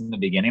silence in the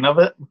beginning of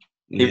it,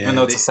 even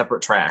though it's a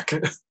separate track.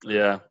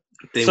 Yeah.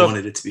 They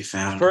wanted it to be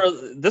found.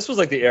 This was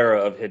like the era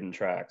of hidden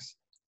tracks.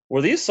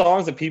 Were these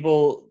songs that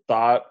people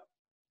thought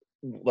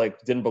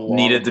like didn't belong,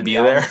 Needed to be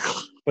there,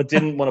 but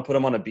didn't want to put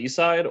them on a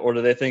B-side, or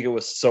do they think it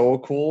was so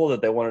cool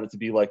that they wanted it to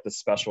be like the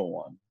special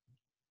one?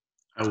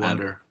 I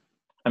wonder.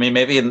 I mean,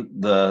 maybe in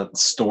the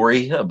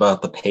story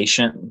about the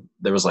patient,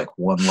 there was like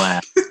one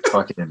last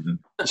fucking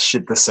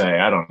shit to say.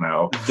 I don't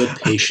know. The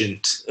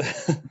Patient.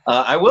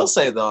 I will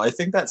say though, I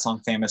think that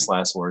song "Famous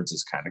Last Words"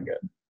 is kind of good.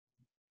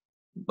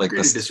 Like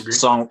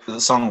the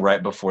song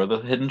right before the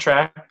hidden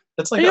track.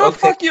 It's like,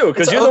 fuck you,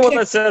 because you're the one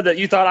that said that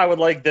you thought I would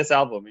like this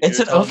album. It's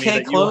an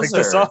okay closer.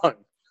 The song.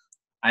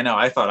 I know.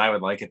 I thought I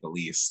would like it the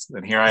least,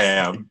 and here I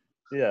am.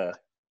 Yeah.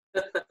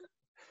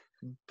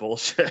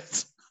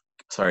 Bullshit.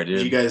 Sorry,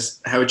 dude.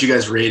 How would you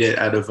guys rate it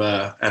out of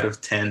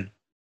 10?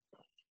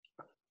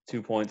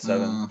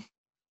 2.7.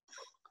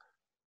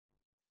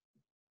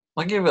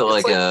 I'll give it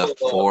like a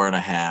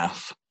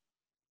 4.5.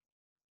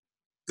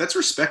 That's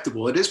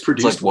respectable. It is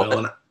produced well.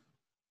 What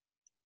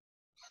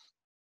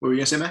were you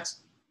gonna say, Max?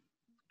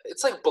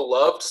 It's like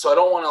beloved, so I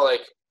don't want to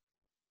like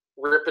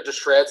rip it to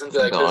shreds and be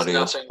like, there's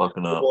nothing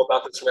cool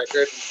about this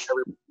record.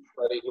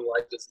 Everybody who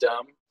liked it's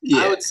dumb.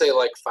 Yeah. I would say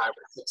like 5 or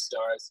 6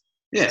 stars.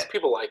 Yeah,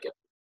 people like it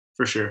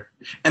for sure.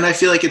 And I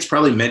feel like it's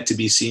probably meant to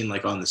be seen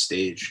like on the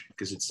stage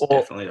because it's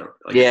definitely an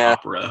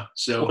opera.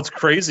 So what's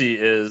crazy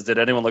is, did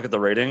anyone look at the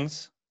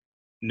ratings?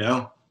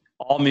 No.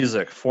 All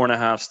Music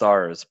 4.5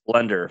 stars.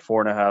 Blender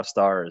 4.5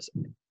 stars.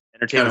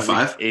 Entertainment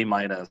out of 5?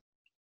 A-.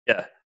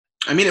 Yeah.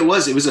 I mean, it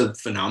was a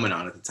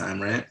phenomenon at the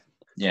time, right?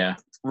 Yeah.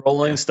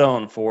 Rolling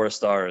Stone 4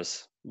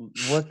 stars.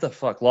 What the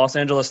fuck? Los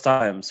Angeles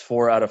Times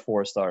 4 out of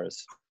 4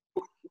 stars.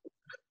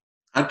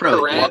 I'd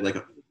probably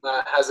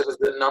has it as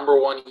the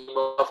 #1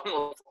 emo album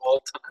of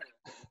all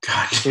time.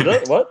 God. Who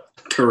does what?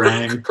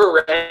 Kerrang.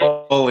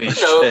 Holy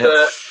shit!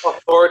 The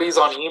authorities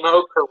on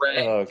emo.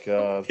 Kerrang. Oh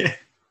god.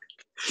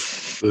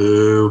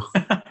 Boo.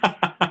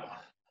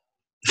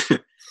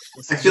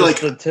 I feel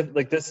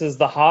like this is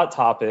the hot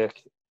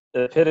topic.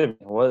 Epitome.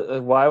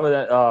 What? Why would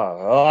that?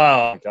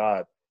 Oh my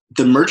god.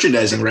 The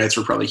merchandising rights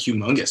were probably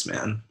humongous,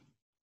 man.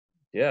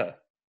 Yeah.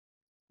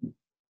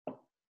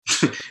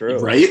 True.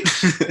 Right?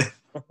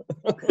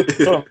 That's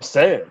what I'm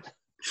saying.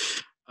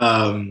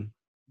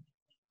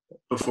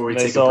 Before we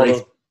take a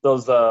break,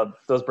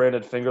 those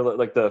branded finger,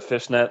 like the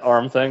fishnet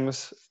arm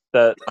things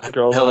that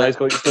girls in high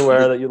school used to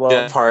wear that you love.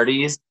 Jeff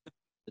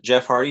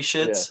Hardy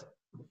shits.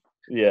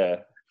 Yeah.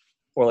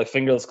 Or like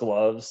fingerless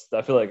gloves.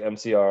 I feel like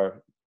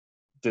MCR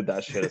did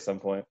that shit at some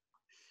point.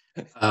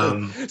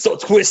 So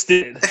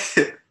twisted.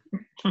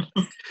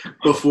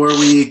 Before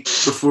we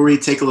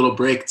take a little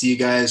break, do you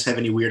guys have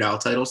any Weird Al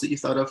titles that you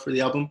thought of for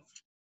the album?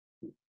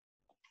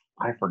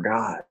 I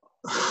forgot.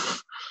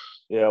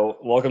 Yeah,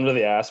 welcome to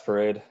the ass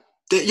parade.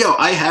 Yo,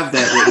 I have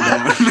that written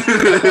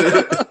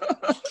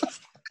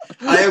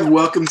down. I have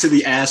welcome to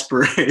the ass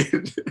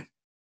parade.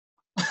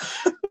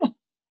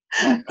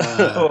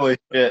 Holy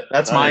shit,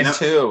 that's mine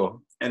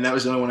too. And that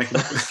was the only one I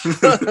could.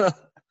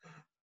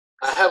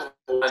 I have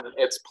one.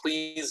 It's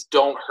please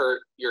don't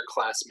hurt your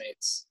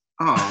classmates.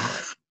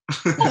 Oh.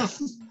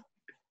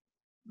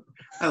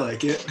 I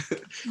like it.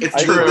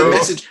 It's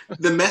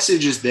the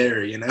message is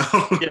there, you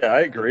know. Yeah,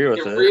 I agree with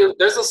it.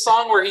 There's a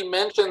song where he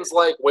mentions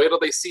like, wait till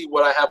they see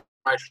what I have on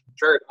my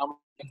shirt. I'm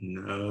like,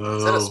 no.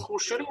 Is that a school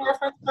shooting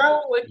reference,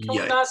 bro? Like, can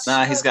we not?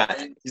 Nah, he's got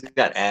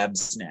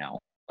abs now.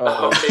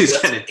 He's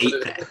got an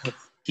 8-pack.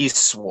 He's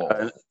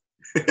swole.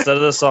 Instead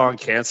of the song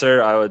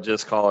 "Cancer," I would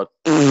just call it.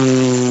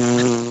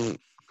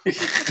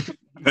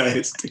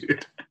 Nice,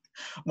 dude.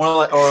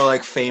 More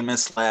like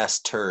famous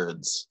last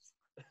turds.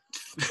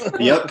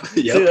 Yep.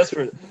 See,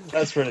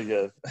 that's pretty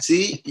good.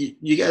 See,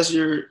 you guys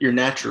are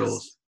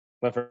naturals.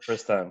 My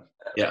first time.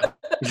 Yeah.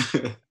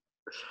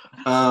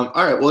 All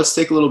right. Well, let's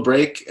take a little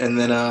break, and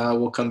then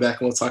we'll come back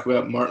and we'll talk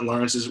about Martin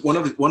Lawrence's one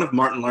of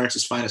Martin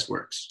Lawrence's finest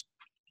works.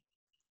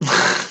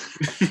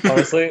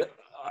 Honestly,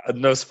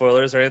 no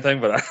spoilers or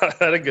anything, but I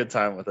had a good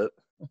time with it.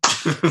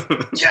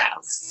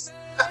 Yes.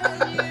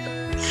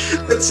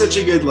 That's such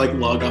a good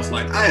log off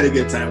line. I had a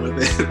good time with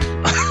it.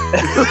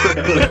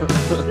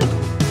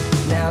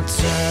 Now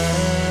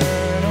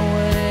turn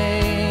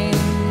away,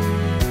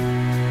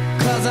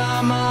 'cause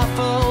I'm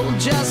awful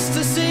just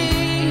to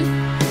see,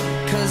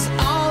 'cause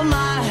all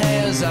my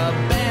hair's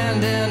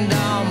abandoned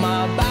on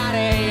my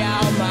body,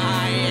 all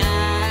my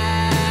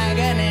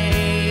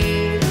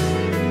agony.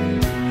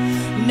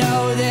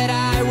 Know that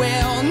I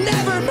will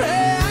never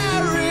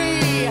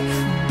marry,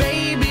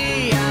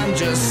 baby, I'm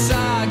just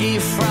soggy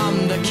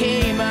from the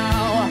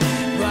chemo,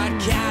 but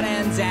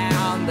counting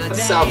down the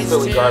days South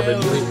Philly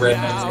garbage. till We we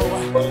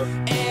rednecks. go.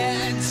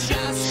 It's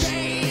just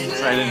ain't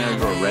I didn't know you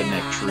were a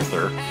redneck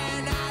truther.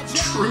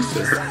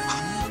 Truther.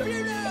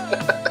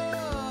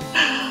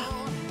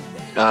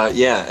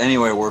 Yeah,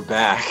 anyway, we're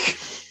back.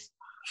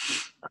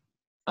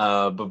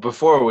 But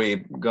before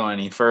we go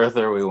any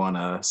further, we want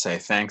to say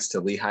thanks to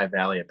Lehigh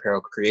Valley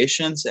Apparel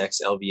Creations,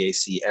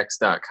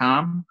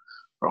 xlvacx.com,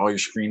 for all your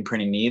screen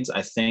printing needs.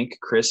 I think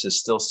Chris is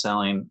still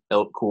selling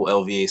cool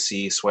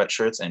LVAC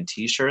sweatshirts and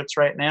t-shirts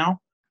right now.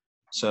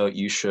 So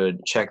you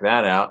should check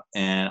that out.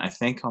 And I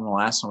think on the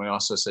last one, we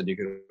also said you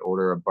could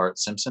order a Bart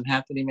Simpson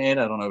hat that he made.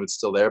 I don't know if it's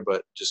still there,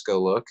 but just go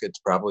look. It's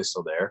probably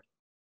still there.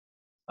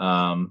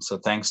 So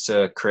thanks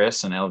to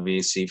Chris and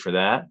LVAC for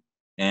that.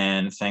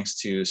 And thanks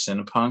to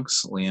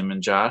Cinepunks, Liam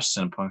and Josh,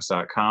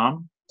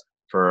 cinepunks.com,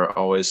 for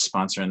always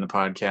sponsoring the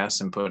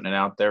podcast and putting it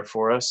out there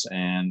for us.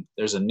 And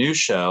there's a new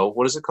show.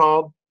 What is it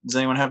called? Does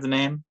anyone have the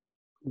name?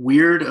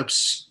 Weird,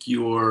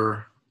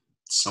 obscure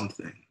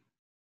something.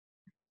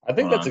 I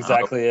think that's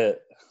exactly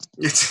it.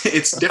 It's I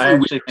definitely actually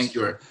weird, think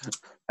obscure.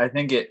 I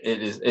think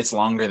it's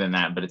longer than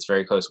that, but it's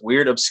very close.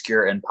 Weird,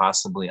 obscure, and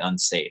possibly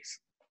unsafe.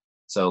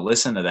 So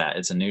listen to that.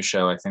 It's a new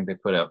show. I think they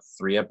put out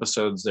 3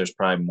 episodes. There's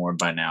probably more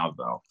by now,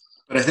 though.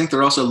 But I think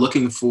they're also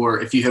looking for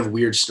if you have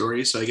weird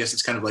stories. So I guess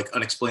it's kind of like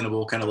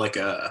unexplainable, kind of like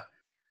a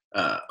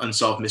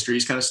unsolved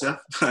mysteries kind of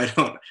stuff. I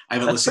haven't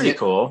That's listened pretty yet,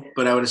 cool.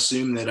 but I would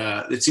assume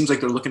that it seems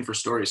like they're looking for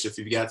stories. So if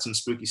you've got some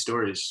spooky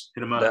stories,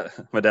 hit them up.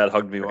 My dad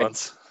hugged me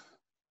once.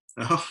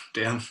 Oh,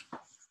 damn.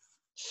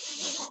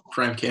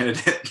 Prime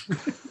candidate.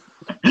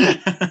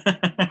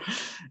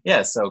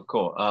 Yeah, so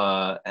cool.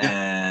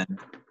 And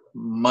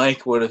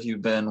Mike, what have you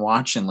been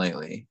watching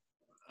lately?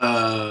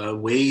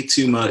 Way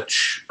too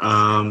much.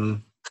 I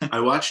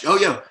watched,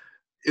 it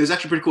was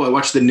actually pretty cool. I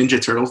watched the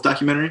Ninja Turtles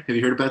documentary. Have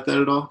you heard about that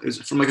at all? It was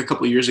from like a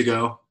couple of years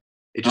ago.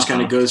 It just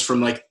kind of goes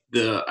from like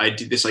I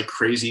did this like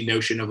crazy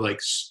notion of like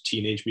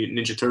Teenage Mutant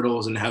Ninja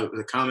Turtles and how it was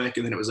a comic,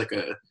 and then it was like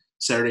a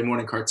Saturday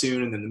morning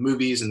cartoon, and then the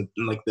movies and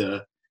like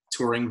the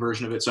touring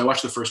version of it. So I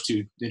watched the first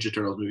 2 Ninja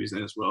Turtles movies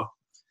then as well.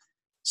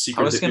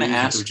 I was going to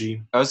ask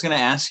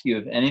you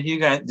if any of you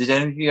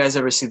guys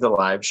ever see the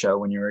live show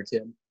when you were a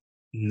kid?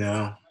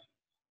 No.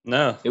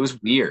 No. It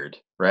was weird,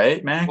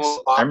 right, Max?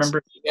 Well, I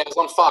remember. Yeah, it's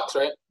on Fox,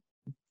 right?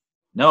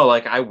 No,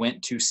 like I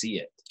went to see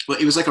it. Well,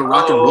 it was like a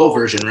rock and roll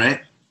version,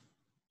 right?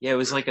 Yeah, it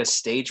was like a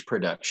stage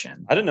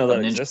production. I didn't know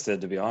that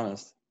existed, to be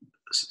honest.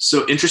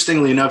 So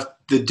interestingly enough,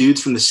 the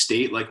dudes from the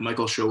state, like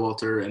Michael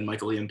Showalter and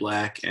Michael Ian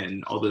Black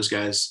and all those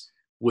guys,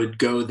 would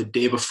go the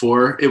day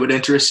before it would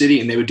enter a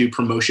city, and they would do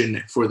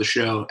promotion for the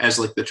show as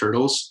like the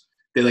Turtles.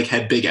 They like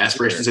had big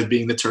aspirations of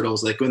being the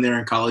Turtles. Like when they were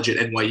in college at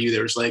NYU,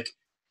 there was like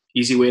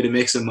easy way to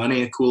make some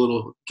money, a cool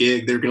little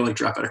gig. They're gonna like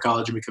drop out of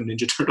college and become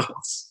Ninja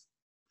Turtles.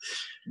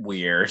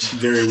 Weird.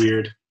 Very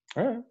weird.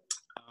 All right.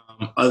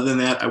 Other than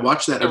that, I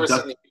watched that. I've never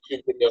seen the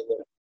YouTube video with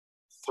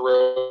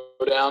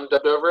Throwdown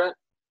dubbed over it.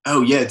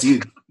 Oh yeah,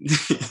 dude. You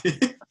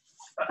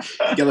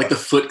got like the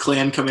Foot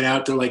Clan coming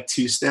out. They're like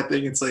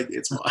 2-stepping. It's like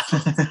it's wild.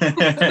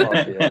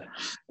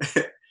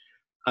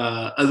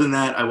 Other than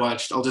that,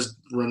 I'll just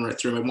run right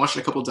through them. I watched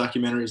a couple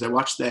documentaries. I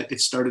watched that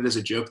It Started as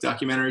a Joke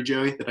documentary,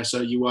 Joey, that I saw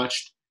you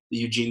watched, the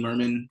Eugene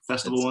Merman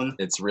Festival one.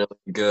 It's really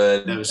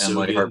good That was and so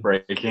like good.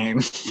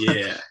 heartbreaking.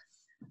 Yeah.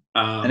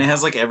 And it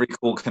has like every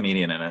cool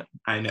comedian in it.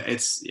 I know.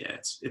 It's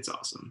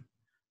awesome.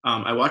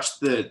 I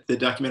watched the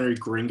documentary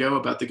Gringo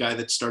about the guy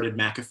that started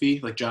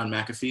McAfee, like John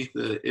McAfee,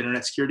 the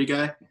internet security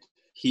guy.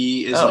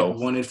 He is like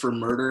wanted for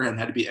murder and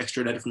had to be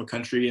extradited from a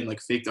country and like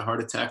faked a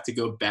heart attack to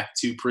go back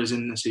to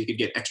prison so he could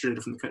get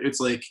extradited from the country. It's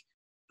like,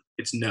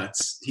 it's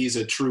nuts. He's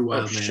a true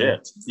wild man.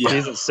 Shit. Yeah,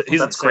 He's That's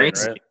insane,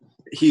 crazy. right?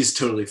 he's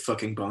totally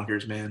fucking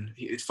bonkers, man.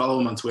 Follow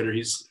him on Twitter.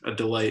 He's a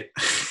delight.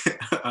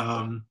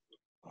 I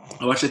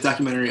watched a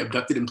documentary,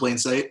 Abducted in Plain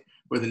Sight,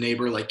 where the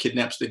neighbor like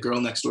kidnaps the girl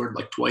next door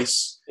like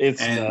twice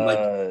and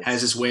like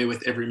has his way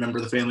with every member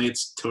of the family.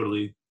 It's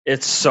totally.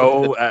 It's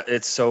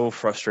so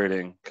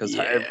frustrating because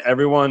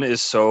everyone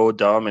is so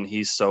dumb and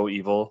he's so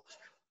evil.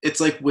 It's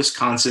like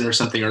Wisconsin or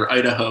something, or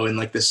Idaho in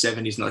like the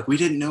 70s. And like, we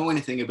didn't know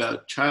anything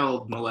about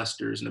child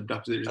molesters and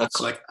abductors. It's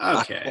like,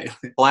 okay.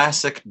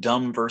 Classic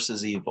dumb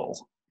versus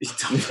evil.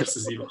 Dumb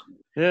versus evil.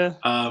 Yeah.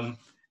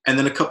 And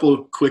then a couple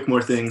of quick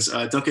more things.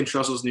 Duncan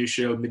Trussell's new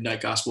show,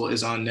 Midnight Gospel,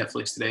 is on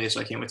Netflix today,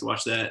 so I can't wait to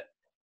watch that.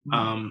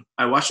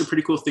 I watched a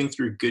pretty cool thing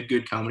through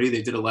Good Comedy.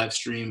 They did a live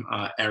stream.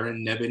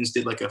 Aaron Nevins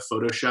did like a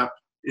Photoshop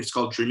It's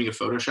called Dreaming of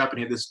Photoshop, and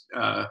he had this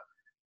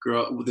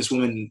this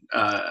woman,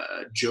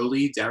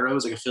 Jolie Darrow,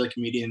 is like a Philly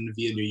comedian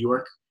via New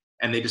York,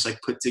 and they just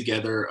like put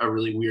together a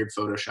really weird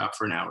Photoshop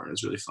for an hour. It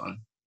was really fun.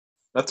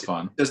 That's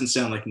fun. It doesn't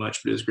sound like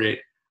much, but it was great.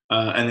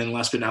 And then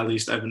last but not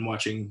least, I've been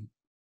watching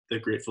The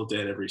Grateful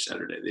Dead every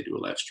Saturday. They do a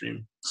live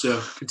stream.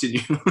 So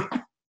continue.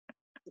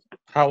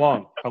 How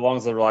long? How long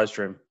is the live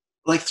stream?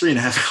 Like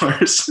 3.5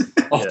 hours.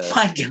 Oh Yeah.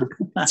 my god!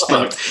 It's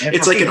fucked.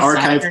 It's like an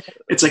archive.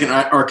 It's like an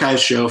archive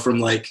show from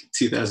like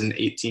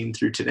 2018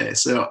 through today.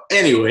 So,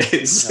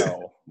 anyways,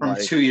 No, From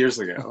Mike. 2 years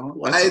ago.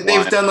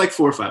 they've done like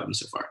 4 or 5 of them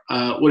so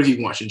far. What have you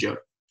been watching, Joe?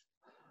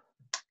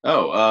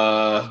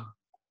 Oh,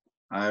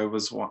 I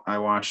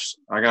watched.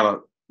 I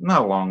got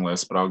not a long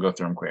list, but I'll go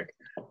through them quick.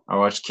 I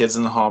watched Kids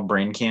in the Hall,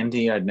 Brain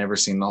Candy. I'd never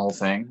seen the whole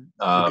thing.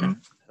 Hell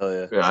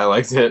yeah. I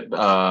liked it.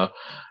 I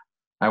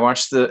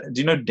watched do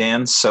you know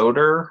Dan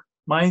Soder,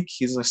 Mike?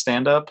 He's a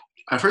stand-up.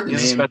 I've heard the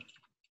He name.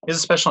 has a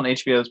special on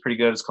HBO that's pretty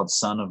good. It's called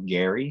Son of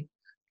Gary.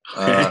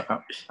 Okay.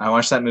 I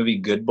watched that movie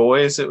Good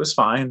Boys. It was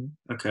fine.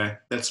 Okay,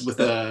 that's with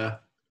the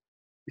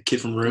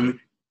kid from Room.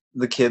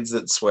 The kids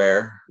that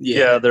swear.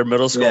 Yeah, they're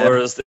middle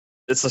schoolers.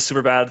 It's a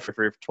super bad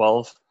for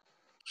 12.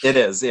 It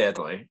is, yeah,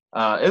 totally.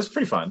 It was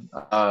pretty fun.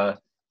 I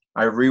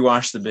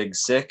rewatched The Big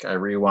Sick. I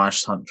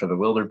rewatched Hunt for the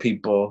Wilder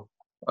People.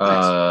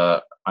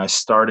 Nice. I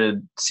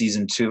started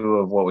season 2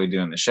 of What We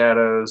Do in the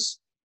Shadows.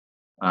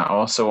 I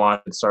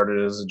also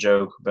started as a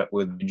joke, but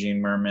with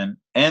Eugene Merman.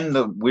 And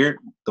the weird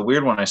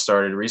one I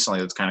started recently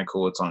that's kind of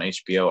cool. It's on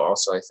HBO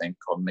also, I think,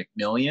 called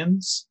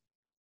McMillions.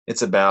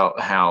 It's about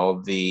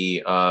how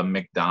the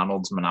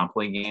McDonald's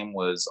Monopoly game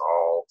was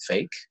all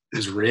fake. It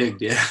was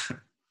rigged. Yeah.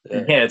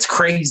 Yeah, it's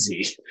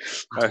crazy.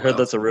 I heard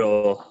that's a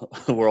real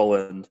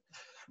whirlwind.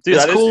 Dude,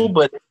 It's cool,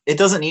 but it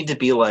doesn't need to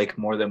be like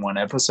more than one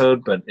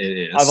episode, but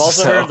it is. I've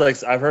also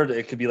heard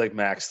it could be like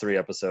max 3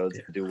 episodes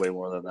to do way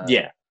more than that.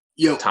 Yeah.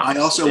 Yo, Thomas, I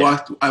also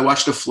yeah.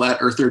 watched a Flat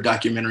Earther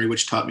documentary,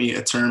 which taught me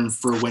a term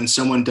for when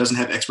someone doesn't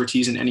have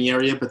expertise in any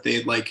area, but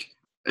they like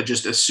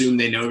just assume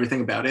they know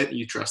everything about it and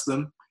you trust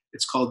them.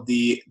 It's called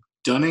the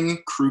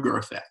Dunning-Kruger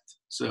effect.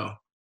 So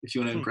if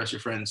you want to impress your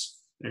friends,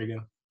 there you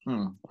go.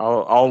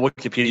 I'll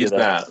Wikipedia Use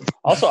that. that.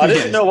 Also, I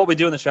didn't Yes. know What We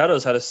Do in the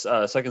Shadows had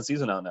a second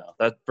season out now.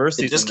 That first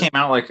It season just came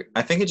out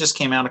I think it just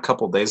came out a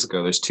couple days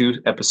ago. There's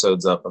 2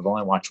 episodes up. I've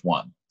only watched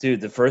 1.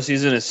 Dude, the first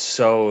season is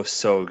so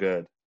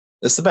good.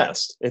 It's the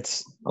best.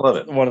 It's I love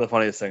it. one of the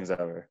funniest things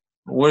ever.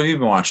 What have you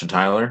been watching,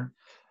 Tyler?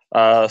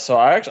 So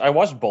I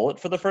watched Bullet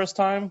for the first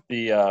time,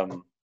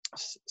 the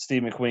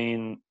Steve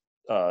McQueen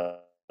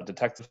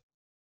detective,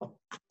 what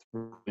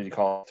do you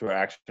call it, through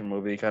action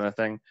movie kind of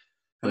thing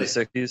in the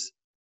 60s.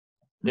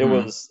 It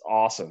was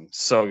awesome,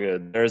 so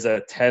good. There's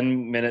a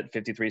 10-minute,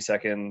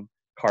 53-second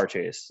car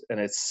chase, and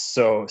it's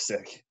so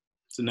sick.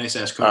 It's a nice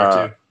ass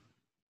car too.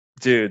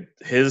 Dude,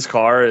 his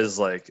car is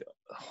like,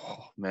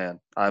 oh man,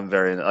 I'm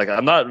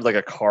not like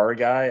a car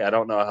guy. I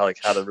don't know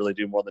how to really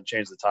do more than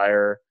change the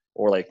tire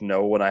or like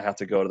know when I have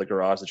to go to the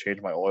garage to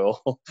change my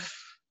oil.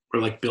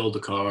 Or like build a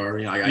car.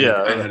 You know, I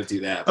Yeah. know how to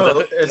do that.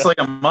 Oh, it's like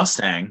a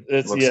Mustang.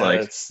 It's looks like.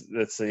 it's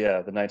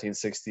the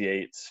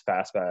 1968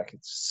 fastback.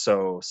 It's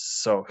so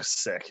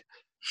sick.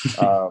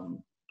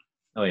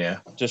 Oh yeah.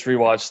 Just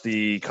rewatched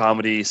the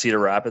comedy Cedar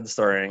Rapids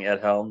starring Ed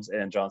Helms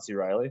and John C.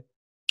 Reilly.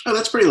 Oh,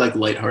 that's pretty like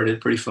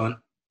lighthearted, pretty fun.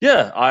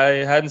 Yeah, I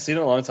hadn't seen it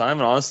in a long time,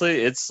 and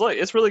honestly, it's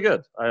really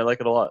good. I like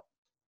it a lot.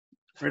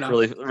 Right on.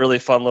 Really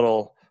fun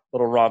little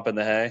romp in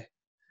the hay.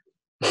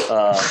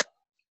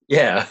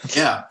 Yeah.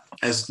 Yeah,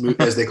 as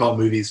they call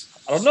movies,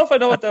 I don't know if I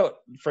know what that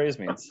phrase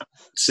means.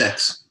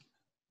 sex.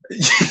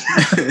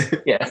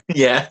 Yeah.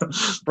 Yeah.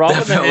 Romp in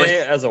the Definitely.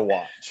 hay as a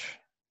watch.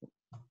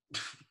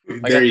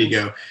 There you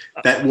go.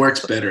 That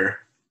works better.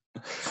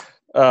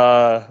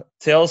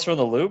 Tales from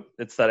the Loop.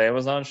 It's that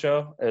Amazon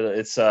show.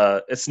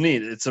 It's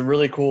neat. It's a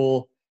really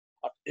cool.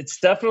 It's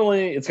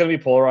going to be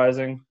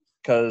polarizing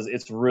because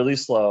it's really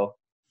slow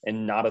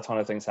and not a ton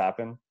of things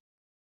happen.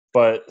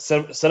 But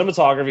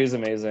cinematography is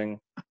amazing.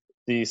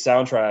 The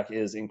soundtrack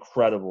is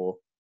incredible,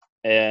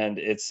 and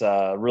it's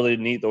really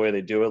neat the way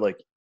they do it.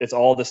 Like it's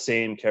all the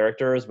same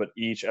characters, but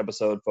each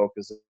episode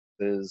focuses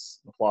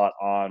the plot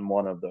on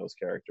one of those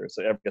characters.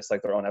 So everybody gets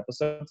like their own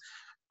episode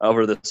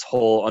over this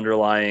whole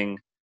underlying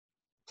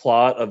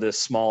plot of this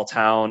small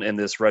town in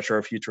this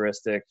retro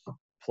futuristic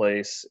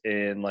place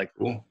in like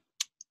Cool.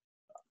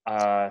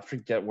 I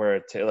forget where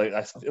it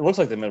looks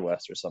like the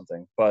Midwest or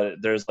something, but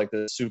there's like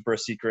this super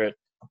secret,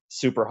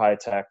 super high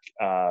tech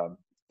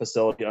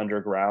facility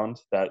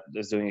underground that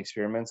is doing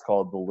experiments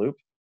called the Loop,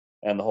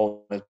 and the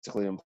whole is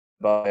basically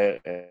by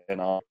it, and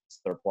all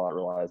their plot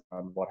relies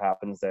on what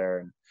happens there,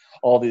 and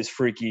all these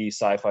freaky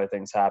sci-fi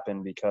things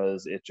happen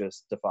because it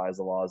just defies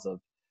the laws of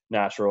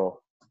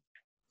natural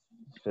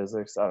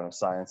physics. I don't know,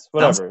 science,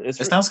 whatever. It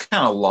sounds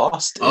kind of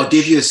lost. I'll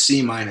give you a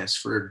C-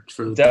 for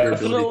their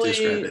ability to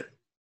describe it.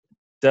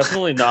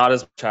 Definitely not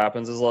as much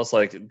happens as less.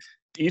 Like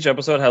each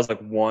episode has like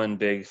one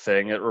big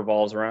thing it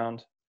revolves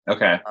around.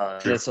 Okay.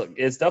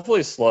 It's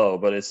definitely slow,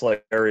 but it's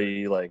like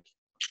very like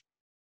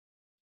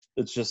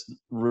it's just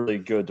really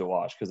good to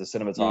watch because the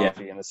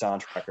cinematography and the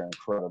soundtrack are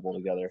incredible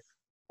together.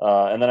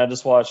 And then I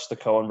just watched the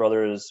Coen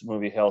Brothers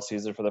movie Hail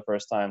Caesar for the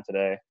first time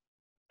today.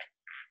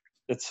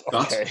 It's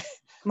okay.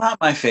 Not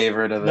my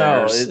favorite of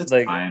No, theirs. it's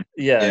like fine.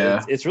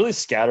 it's really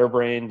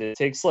scatterbrained. It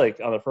takes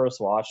like on the first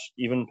watch,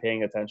 even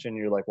paying attention,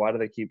 you're like, why do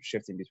they keep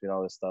shifting between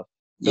all this stuff?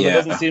 Because it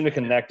doesn't seem to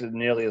connect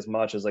nearly as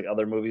much as like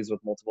other movies with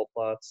multiple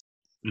plots.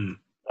 Mm.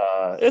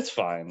 It's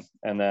fine.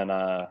 And then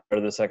for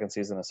the second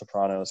season of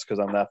Sopranos, because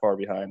I'm that far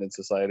behind in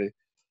society.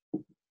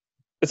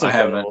 It's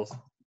incredible.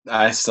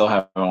 I still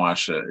haven't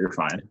watched it. You're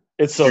fine.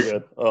 It's so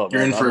good. Oh,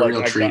 You're man. in for a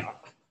real treat.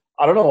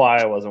 I don't know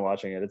why I wasn't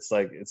watching it. It's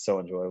so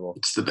enjoyable.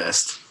 It's the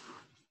best.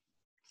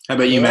 How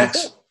about you,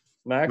 Max?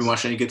 Max? Been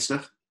watching any good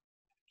stuff?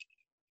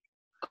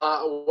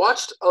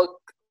 Watched a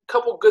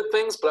couple good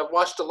things, but I've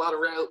watched a lot of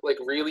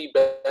really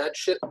bad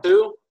shit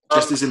too.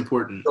 Just as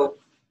important. So,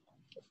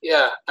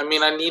 yeah, I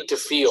mean, I need to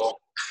feel.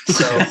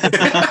 So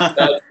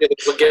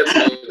that's what gets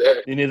me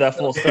there. You need that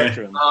full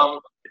spectrum. I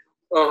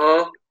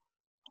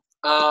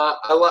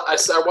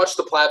watched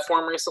The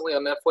Platform recently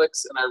on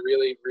Netflix, and I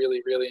really,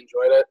 really, really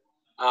enjoyed it.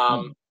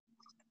 I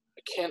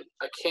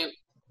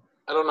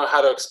don't know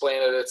how to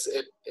explain it.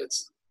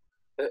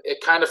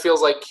 It kind of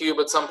feels like Cube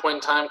at some point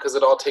in time because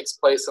it all takes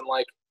place in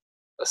like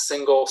a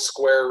single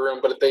square room,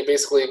 but they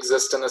basically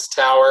exist in this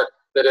tower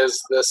that is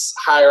this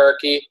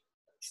hierarchy.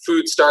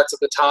 Food starts at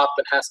the top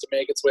and has to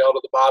make its way out to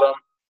the bottom,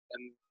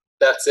 and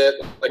that's it.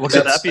 Like, what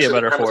could that be a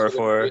metaphor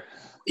for?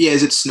 Yeah,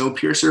 is it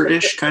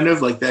Snowpiercer-ish, kind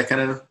of like that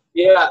kind of?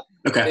 Yeah.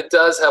 Okay. It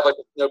does have like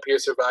a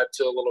Snowpiercer vibe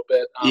to a little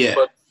bit.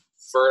 But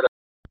vertical.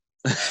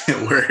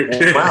 Word.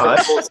 Wow,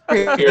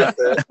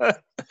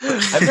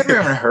 I've never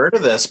even heard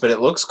of this, but it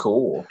looks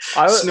cool.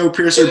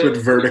 Snowpiercer, but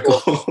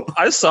vertical.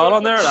 I saw it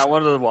on there and I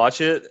wanted to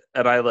watch it,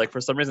 and I for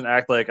some reason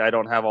act like I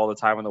don't have all the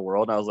time in the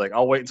world, and I was like,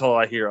 I'll wait until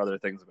I hear other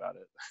things about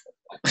it.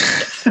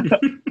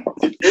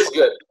 It's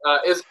good.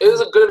 It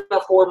is a good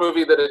enough horror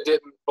movie that it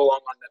didn't belong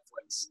on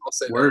Netflix. I'll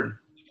say Word.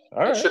 That. All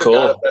right. It should have Cool.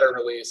 got a better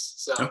release.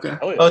 So. Okay.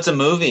 Oh, it's a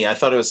movie. I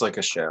thought it was like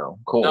a show.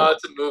 Cool. No,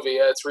 it's a movie.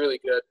 Yeah, it's really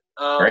good.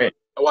 Great.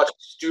 I watched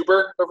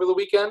Stuber over the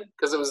weekend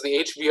because it was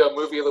the HBO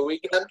movie of the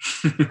weekend.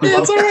 Yeah,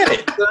 it's all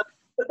right.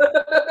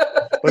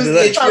 What's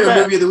the HBO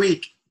movie of the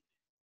week?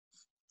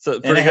 So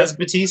And it has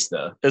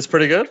Batista. It's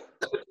pretty good.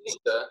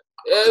 Batista.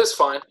 Yeah, it was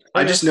fine.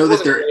 I just know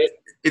that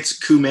it's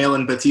Kumail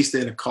and Batista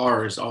in a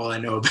car is all I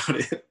know about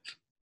it.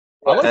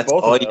 I like That's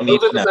both all of you them. need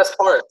Those are to the know. best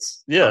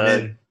parts.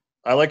 Yeah,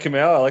 I like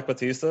Kumail. I like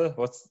Batista.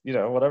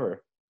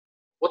 Whatever.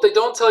 What they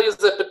don't tell you is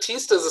that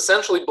Batista is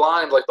essentially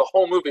blind, like the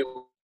whole movie,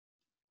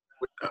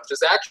 which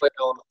is actually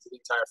elements of the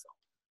entire film.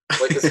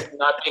 Like, it's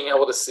not being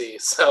able to see.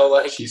 So,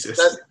 like, Jesus.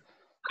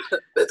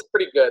 that's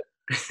pretty good.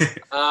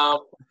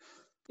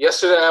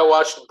 Yesterday, I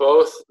watched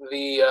both of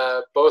the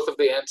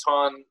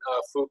Anton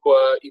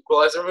Fuqua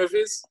Equalizer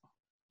movies.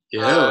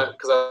 Yeah.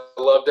 Because I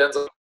love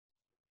Denzel.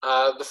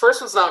 The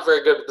first one's not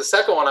very good, but the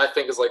second one I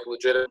think is like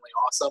legitimately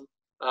awesome.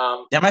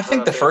 I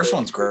think the first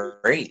one's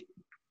great.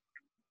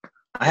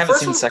 I haven't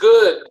seen the first second.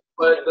 one's good,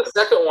 but the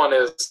second one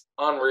is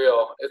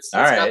unreal. It's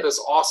got this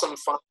awesome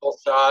final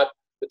shot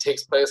that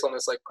takes place on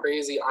this like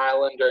crazy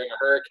island during a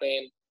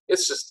hurricane.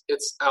 It's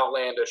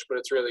outlandish, but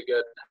it's really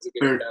good. It's a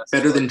good cast.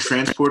 Better than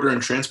Transporter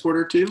and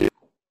Transporter 2?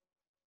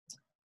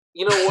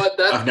 You know what?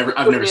 I've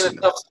never seen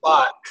a tough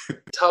spot.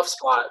 Tough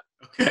spot.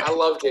 Okay. I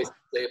love Jason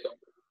Statham.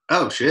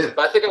 Oh shit.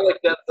 But I think I like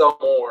Denzel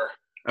more.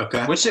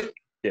 Okay.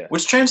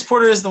 Which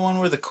Transporter is the one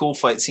where the cool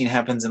fight scene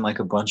happens in like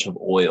a bunch of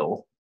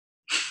oil?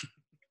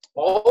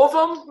 All of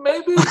them,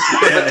 maybe? But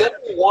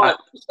definitely one.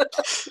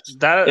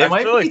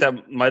 I feel like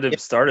that might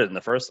have started in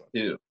the first one.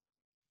 Too.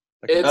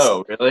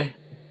 Oh, really?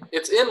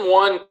 It's in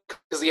one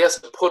because he has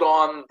to put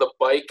on the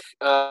bike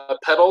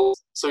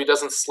pedals so he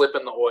doesn't slip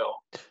in the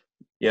oil.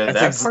 Yeah,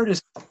 that part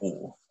is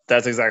cool.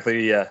 That's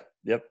exactly, yep.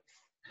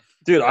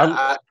 Dude,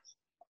 I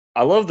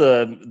love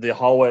the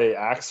hallway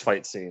axe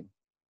fight scene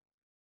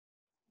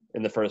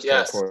in the first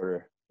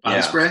quarter.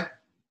 Body spray?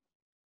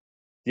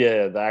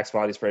 Yeah, the axe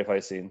body spray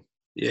fight scene.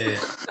 Yeah.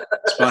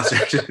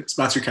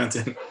 Sponsor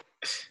content.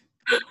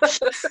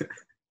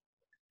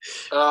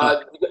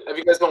 Have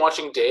you guys been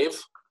watching Dave?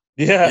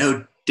 Yeah.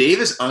 No, Dave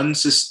is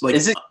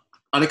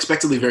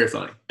unexpectedly very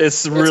funny.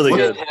 It's really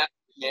good.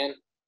 Man.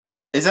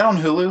 Is that on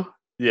Hulu?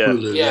 Yeah.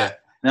 Hulu, yeah.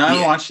 No, I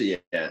haven't watched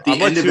it yet. The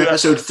end of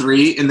episode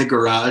 3 in the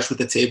garage with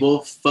the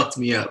table fucked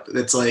me up.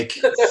 It's like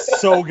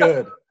so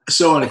good.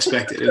 So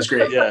unexpected. It was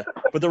great. Yeah.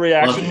 But the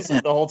reactions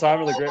the whole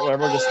time are the great.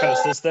 Whenever just kind of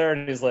sits there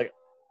and he's like,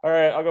 all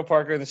right, I'll go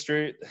park her in the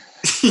street.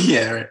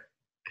 Yeah, right.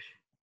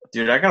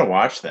 Dude, I gotta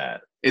watch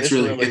that. It's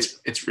really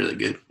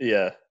good.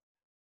 Yeah.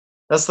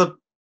 That's the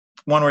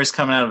one where he's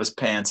coming out of his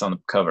pants on the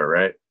cover,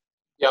 right?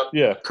 Yep.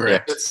 Yeah.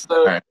 Correct. It's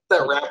that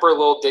rapper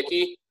Lil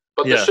Dicky,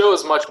 but the show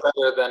is much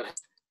better than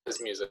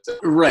his music.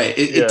 Right.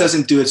 It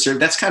doesn't do it.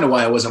 That's kind of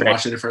why I wasn't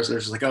watching it at first. I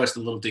was just like, oh, it's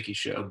the Lil Dicky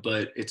show,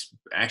 but it's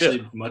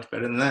actually much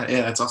better than that.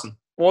 Yeah, that's awesome.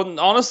 Well,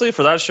 honestly,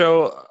 for that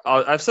show,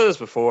 I've said this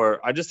before.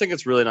 I just think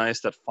it's really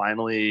nice that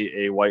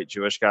finally a white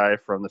Jewish guy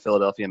from the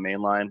Philadelphia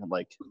main line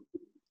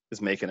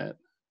is making it.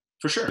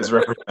 For sure. is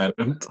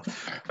represented.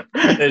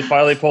 They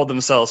finally pulled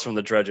themselves from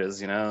the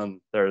dredges, and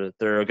they're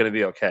going to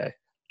be okay.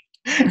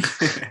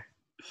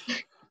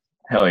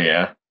 Hell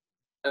yeah.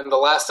 And the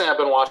last thing I've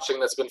been watching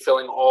that's been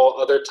filling all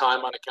other time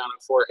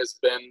unaccounted for has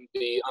been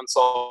the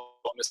Unsolved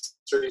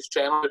Mysteries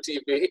channel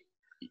TV.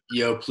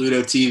 Yo,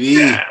 Pluto TV.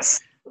 Yes.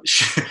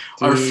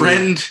 Our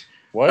friend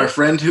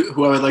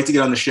who I would like to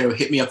get on the show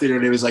hit me up the other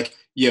day, was like,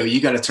 yo,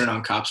 you got to turn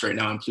on Cops right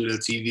now on Pluto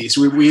TV.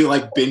 So we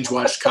like binge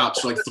watched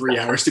Cops for like 3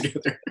 hours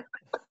together.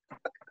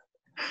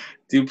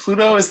 Dude,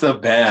 Pluto is the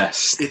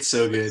best. It's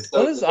so good.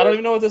 I don't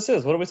even know what this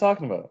is. What are we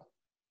talking about?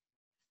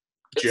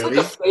 It's Joey,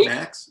 like a fake,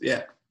 Max,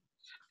 yeah.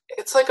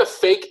 It's like a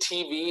fake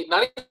TV,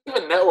 not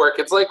even network.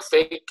 It's like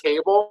fake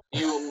cable.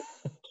 You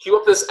queue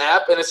up this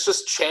app, and it's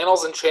just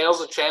channels and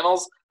channels and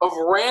channels of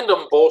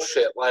random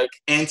bullshit. Like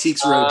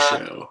Antiques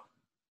Roadshow.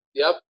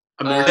 Yep.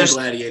 American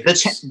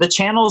Gladiators. The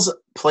channels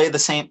play the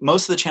same.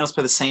 Most of the channels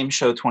play the same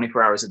show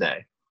 24 hours a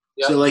day.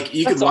 Yep. So like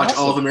you could That's watch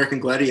awesome. all of American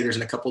Gladiators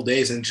in a couple of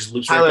days and just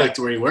loops right Tyler, back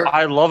to where you were.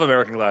 I love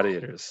American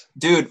Gladiators.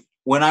 Dude,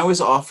 when I was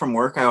off from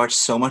work, I watched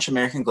so much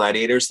American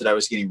Gladiators that I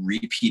was getting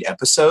repeat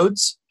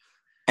episodes.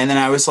 And then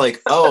I was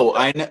like, oh,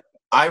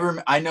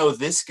 I know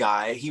this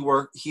guy.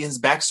 His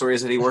backstory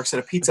is that he works at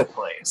a pizza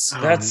place.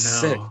 Oh,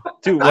 That's no. sick.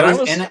 Dude,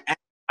 when And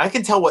I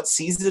can tell what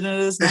season it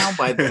is now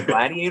by the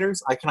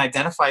gladiators. I can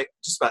identify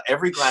just about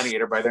every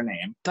gladiator by their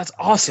name. that's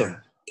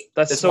awesome.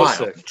 That's It's so wild.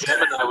 sick.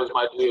 Gemini was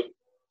my dude.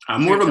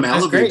 I'm more of a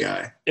That's Malibu great.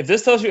 guy. If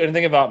this tells you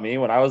anything about me,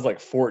 when I was like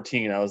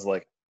 14, I was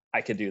like,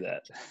 I could do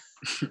that.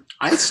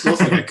 I still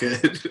think I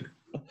could.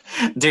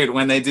 Dude,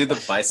 when they do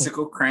the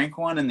bicycle crank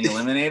one in the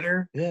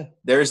Eliminator, Yeah.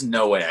 there's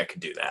no way I could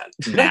do that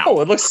now.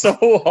 No, it looks so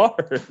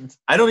hard.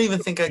 I don't even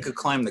think I could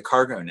climb the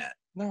cargo net.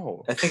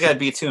 No. I think I'd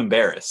be too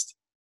embarrassed.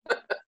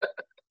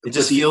 It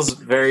just feels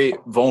very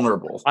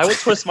vulnerable. I would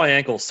twist my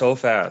ankle so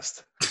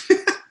fast.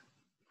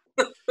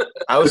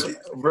 I was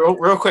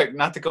real quick,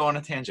 not to go on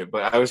a tangent,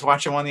 but I was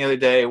watching one the other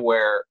day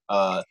where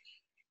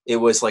it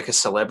was like a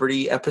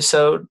celebrity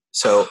episode.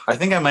 So I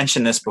think I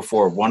mentioned this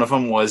before. One of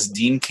them was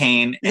Dean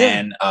Cain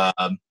and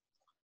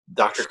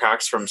Dr.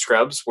 Cox from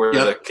Scrubs were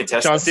the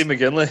contestants. John C.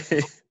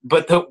 McGinley.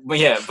 But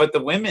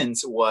the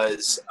women's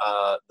was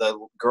the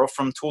girl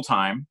from Tool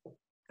Time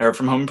or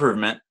from Home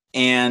Improvement,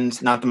 and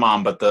not the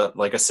mom, but the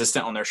like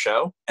assistant on their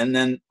show. And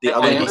then the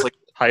other one was like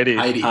Heidi.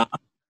 yeah.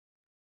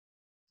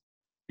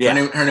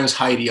 Her name was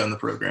Heidi on the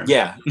program.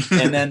 Yeah,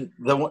 and then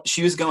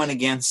she was going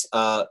against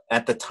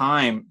at the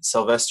time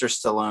Sylvester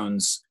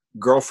Stallone's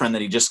girlfriend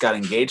that he just got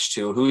engaged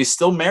to, who he's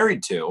still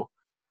married to.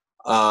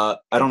 I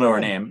don't know her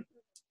name,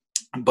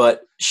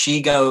 but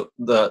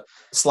the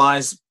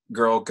Sly's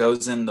girl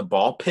goes in the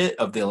ball pit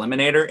of the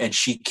Eliminator, and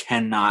she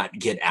cannot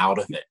get out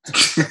of it.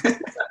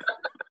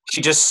 She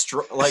just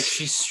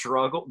she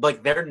struggled,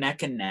 like they're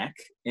neck and neck,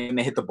 and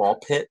they hit the ball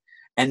pit.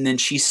 And then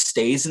she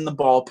stays in the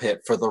ball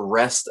pit for the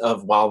rest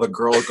of while the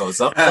girl goes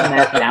up the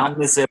net, down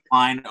the zip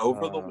line,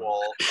 over the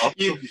wall,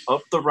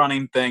 up the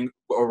running thing,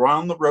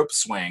 around the rope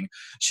swing.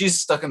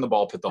 She's stuck in the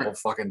ball pit the whole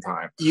fucking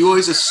time. You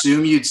always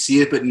assume you'd see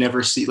it, but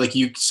never see. Like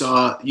you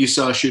saw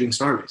a shooting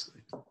star,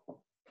 basically.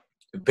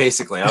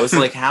 Basically, I was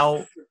like,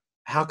 how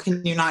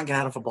can you not get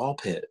out of a ball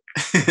pit?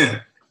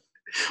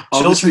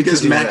 All this Children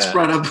because do Max that.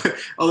 brought up.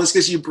 All this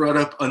because you brought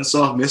up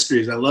Unsolved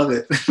Mysteries. I love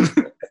it.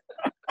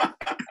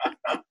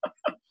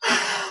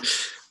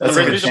 That's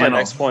Bringing a me good to my channel.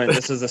 next point.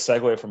 This is a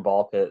segue from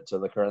ball pit to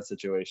the current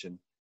situation.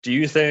 Do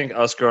you think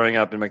us growing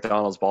up in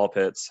McDonald's ball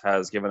pits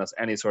has given us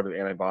any sort of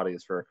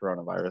antibodies for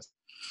coronavirus?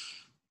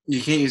 You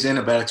can't use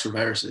antibiotics for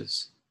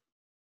viruses.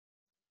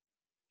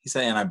 He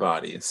said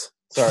antibodies.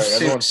 Sorry,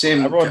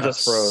 everyone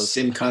just froze.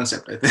 Same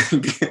concept, I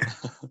think.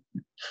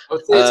 I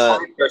would say it's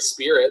harmed our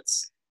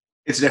spirits.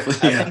 It's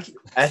definitely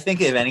I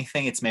think if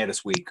anything, it's made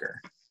us weaker.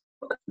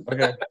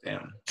 Okay.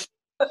 Damn.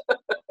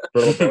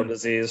 Brittle bone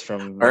disease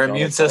from Our McDonald's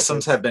immune ball systems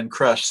pits. have been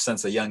crushed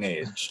since a young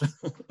age.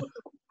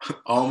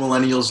 All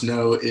millennials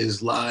know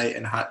is lie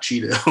and hot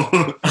Cheeto.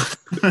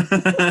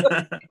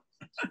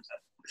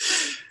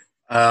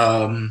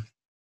 All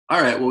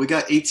right. Well, we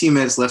got 18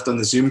 minutes left on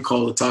the Zoom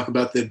call to talk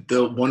about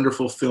the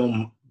wonderful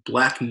film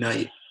Black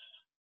Knight.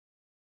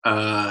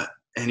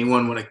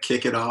 Anyone want to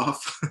kick it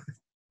off?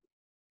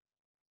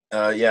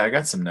 Yeah, I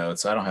got some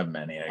notes. I don't have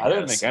many. I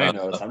didn't make any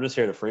notes. I'm just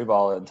here to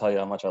freeball it and tell you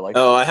how much I like it.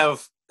 Oh, I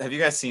have. Have you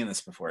guys seen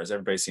this before? Has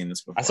everybody seen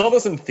this before? I saw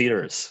this in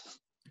theaters.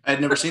 I'd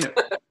never seen it.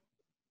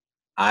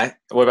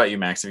 What about you,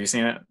 Max? Have you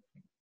seen it?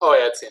 Oh,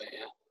 yeah, I'd seen it,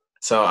 yeah.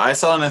 So I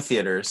saw it in the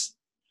theaters,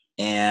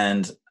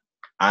 and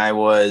I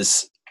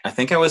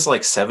think I was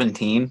like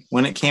 17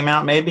 when it came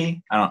out,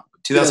 maybe. I don't know,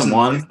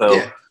 2001, so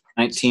Yeah.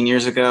 19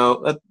 years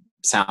ago. That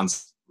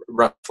sounds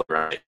roughly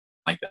right,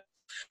 like that.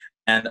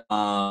 And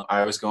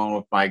I was going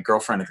with my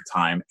girlfriend at the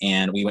time,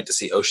 and we went to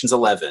see Ocean's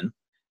 11.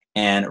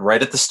 And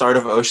right at the start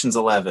of Ocean's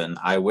 11,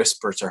 I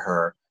whispered to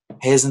her,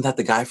 "Hey, isn't that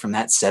the guy from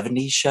that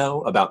 70s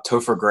show about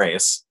Topher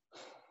Grace?"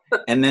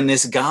 And then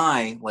this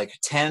guy, like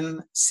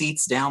 10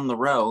 seats down the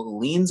row,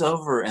 leans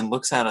over and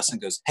looks at us and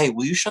goes, "Hey,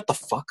 will you shut the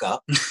fuck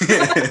up?"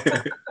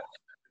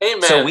 Hey,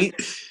 man. So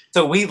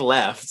So we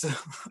left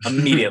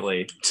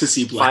immediately. to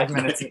see Black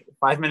Knight.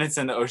 5 minutes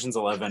into Ocean's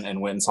 11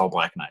 and went and saw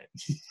Black Knight.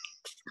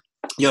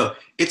 Yo,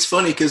 it's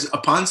funny because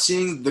upon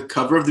seeing the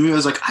cover of the movie, I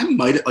was like,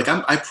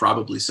 I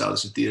probably saw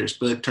this in theaters,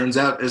 but it turns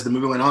out as the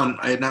movie went on,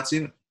 I had not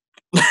seen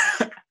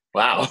it.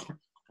 Wow.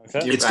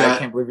 Okay. I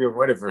can't believe you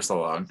avoided for so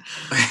long.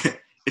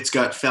 It's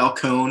got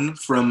Falcone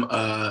from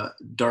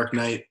from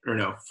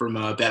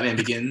Batman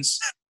Begins,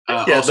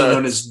 also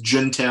known as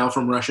Juntao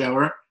from Rush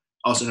Hour,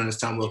 also known as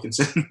Tom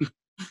Wilkinson.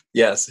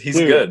 Yes, he's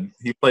good.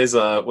 He plays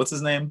what's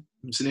his name?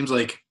 His name's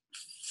like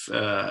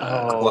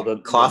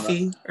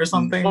Coffee or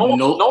something.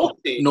 Nolte.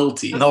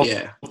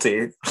 Yeah.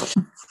 Nolte.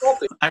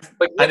 I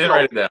Like, didn't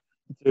write it down.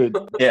 Dude,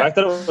 Yeah. I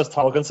thought it was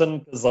Tom Wilkinson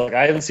because like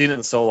I haven't seen it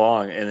in so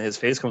long, and his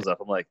face comes up.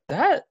 I'm like,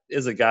 that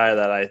is a guy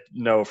that I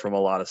know from a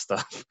lot of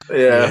stuff.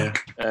 Yeah.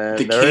 And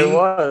The there he King-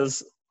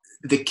 was.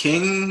 The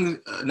king,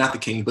 not the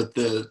king, but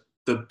the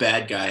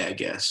bad guy, I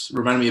guess,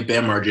 reminded me of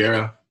Bam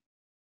Margera.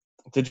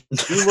 Did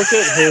you look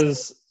at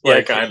his? Yeah,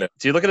 Like, kind of.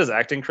 do you look at his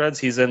acting creds?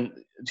 He's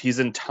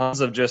in tons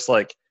of just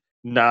like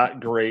not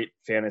great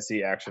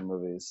fantasy action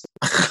movies.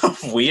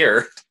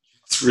 Weird.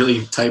 It's really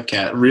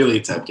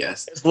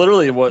typecast. It's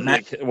literally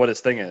what his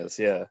thing is.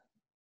 Yeah.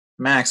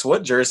 Max,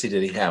 what jersey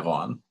did he have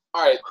on?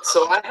 All right,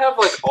 so I have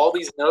like all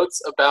these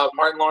notes about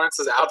Martin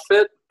Lawrence's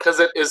outfit because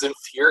it is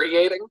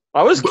infuriating.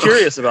 I was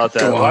curious about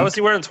that. Go Why on. was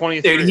he wearing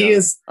 23 Dude, he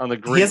is. on the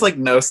green? He has like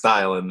no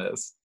style in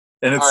this,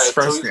 and it's All right,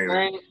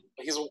 frustrating.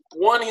 so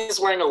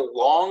he's wearing a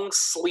long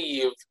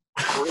sleeve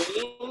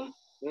green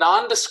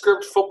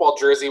nondescript football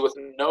jersey with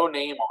no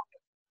name on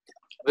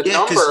it. The Yeah,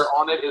 'cause- number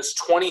on it is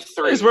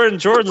 23. He's wearing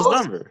Jordan's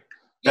Most- number.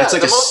 That's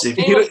like the a most sick-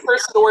 famous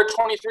person to wear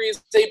 23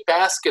 is a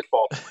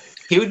basketball player.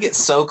 He would get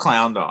so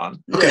clowned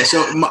on. Okay,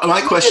 so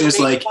my question is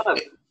like, Fun of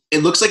it.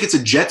 it looks like it's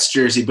a Jets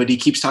jersey, but he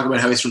keeps talking about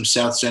how he's from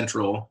South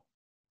Central,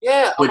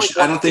 Yeah, I'm which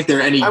like, I don't think there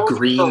are any I would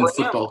green pick a Ram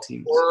football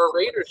teams. or a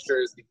Raiders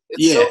jersey.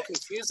 It's Yeah. so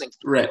confusing.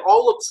 Right. It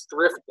all looks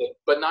thrifted,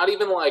 but not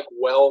even like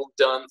well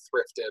done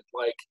thrifted.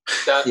 Like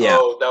that. Yeah.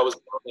 Oh, that was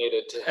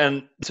donated to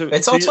him. And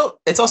It's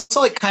also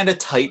like kind of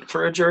tight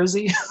for a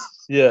jersey.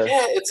 yeah.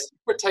 Yeah, it's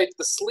super tight.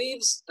 The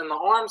sleeves and the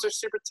arms are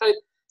super tight.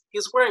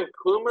 He's wearing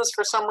Pumas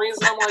for some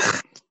reason. I'm like,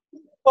 who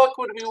the fuck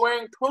would be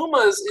wearing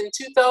Pumas in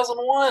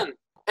 2001?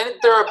 And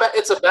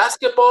it's a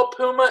basketball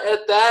Puma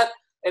at that,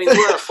 and he's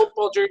wearing a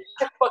football jersey.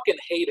 I fucking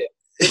hate it.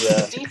 It's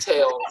Yeah. the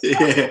details.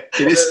 Yeah, it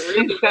is. that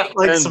really He's got make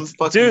like And some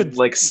fucking dude-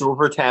 like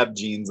silver tab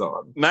jeans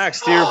on. Max,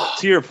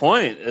 to your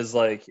point, is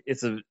like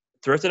it's a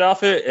thrifted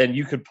outfit, and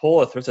you could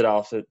pull a thrifted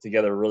outfit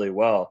together really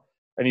well.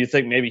 And you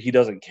think maybe he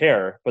doesn't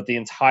care, but the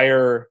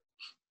entire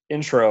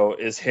intro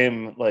is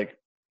him like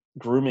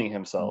grooming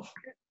himself.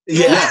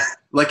 Yeah,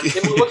 like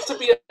It looks to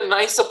be a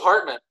nice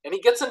apartment, and he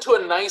gets into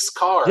a nice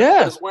car.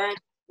 Yeah. He's wearing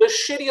the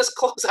shittiest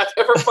clothes I've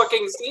ever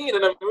fucking seen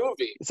in a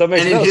movie. So it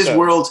makes and in no his sense.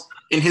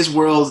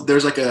 world,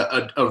 there's like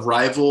a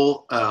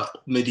rival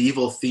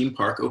medieval theme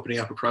park opening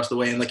up across the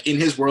way, and like in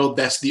his world,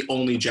 that's the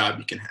only job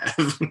you can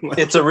have. Like,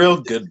 It's a real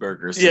good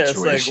burger Yeah,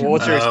 situation. it's like, well,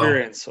 what's your Oh.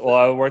 experience? Well,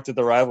 I worked at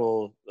the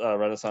rival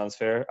Renaissance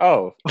Fair.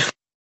 Oh,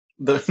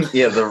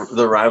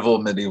 the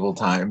rival medieval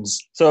times.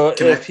 so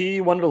Can if I-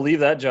 he wanted to leave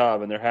that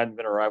job and there hadn't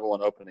been a rival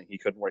on opening, he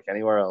couldn't work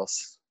anywhere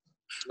else.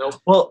 Nope.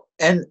 Well,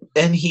 and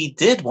he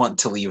did want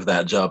to leave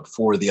that job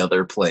for the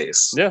other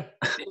place. Yeah.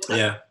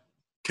 yeah.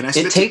 Can I?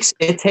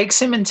 It takes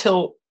him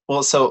until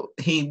so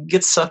he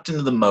gets sucked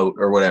into the moat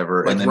or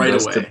whatever, like and then right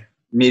goes away? to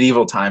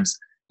medieval times,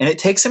 and it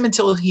takes him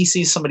until he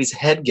sees somebody's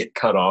head get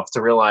cut off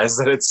to realize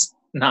that he's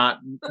not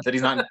in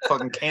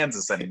fucking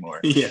Kansas anymore.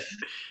 Yeah.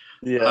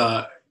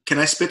 Yeah. Can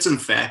I spit some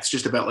facts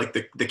just about like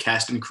the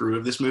cast and crew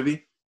of this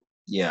movie?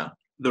 Yeah.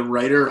 The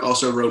writer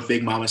also wrote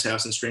Big Mama's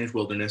House and Strange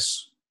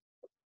Wilderness.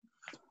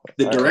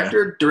 The Okay.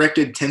 director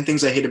directed 10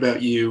 Things I Hate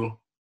About You,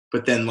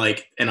 but then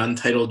like an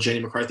untitled Jenny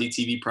McCarthy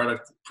TV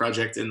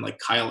project and like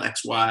Kyle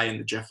XY and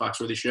the Jeff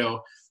Foxworthy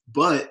Show.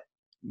 But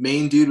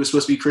main dude was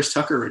supposed to be Chris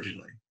Tucker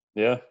originally.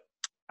 Yeah.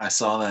 I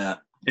saw that.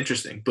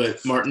 Interesting.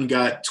 But Martin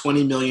got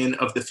 $20 million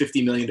of the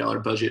 $50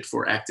 million budget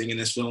for acting in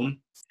this film,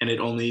 and it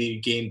only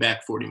gained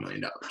back $40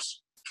 million.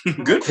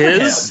 Good for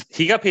him.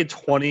 He got paid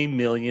 $20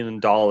 million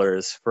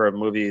for a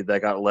movie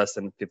that got less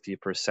than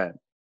 50%.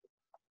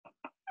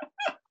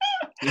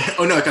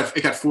 Oh no, it got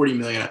 $40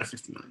 million out of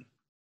 $50 million.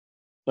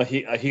 No,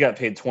 he got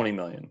paid $20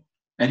 million.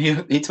 And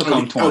he took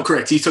home 20. Oh,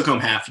 correct. He took home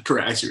half.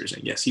 Correct. I see what you're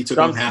saying. Yes, he took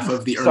So home I'm- half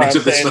of the so earnings I'm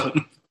of this saying-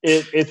 film.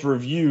 Its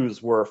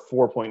reviews were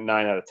 4.9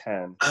 out of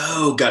 10.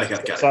 Oh, got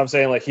it. So I'm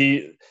saying like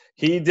he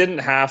didn't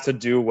have to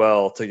do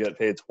well to get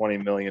paid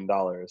 $20 million.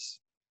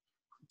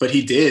 But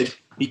he did.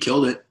 He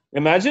killed it.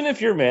 Imagine if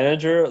your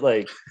manager,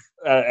 like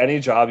at any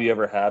job you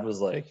ever had,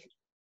 was like,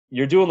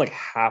 you're doing like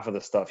half of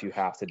the stuff you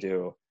have to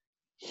do.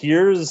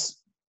 Here's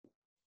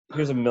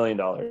 $1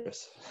 million. All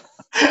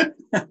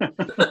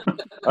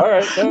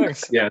right,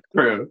 thanks. Yeah,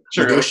 true.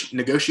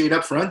 Negotiate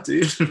up front,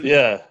 dude.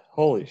 Yeah,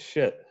 holy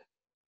shit.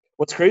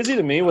 What's crazy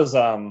to me was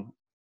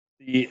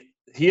he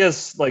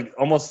has like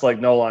almost like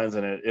no lines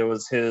in it. It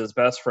was his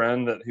best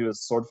friend that he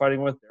was sword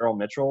fighting with, Daryl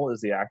Mitchell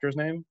is the actor's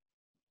name.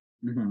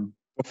 Mm-hmm.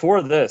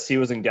 Before this, he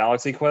was in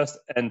Galaxy Quest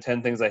and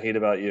 10 Things I Hate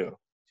About You.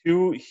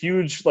 Two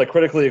huge, like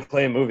critically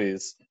acclaimed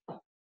movies. And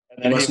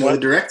You then must know the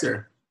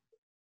director.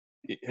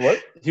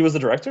 What? He was the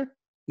director?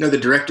 No, the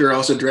director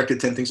also directed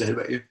 10 Things I Hate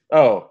About You.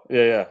 Oh,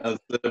 yeah.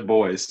 The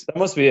boys. That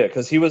must be it,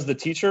 because he was the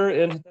teacher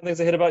in 10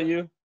 Things I Hate About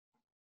You.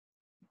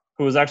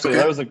 Who was actually, Okay.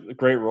 that was a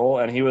great role,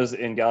 and he was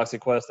in Galaxy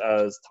Quest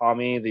as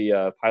Tommy,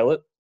 the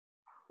pilot,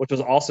 which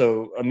was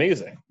also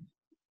amazing.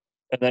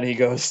 And then he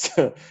goes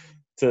to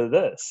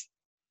this.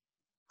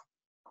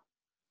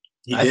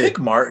 I think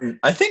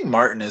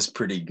Martin is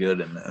pretty good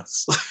in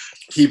this.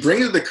 He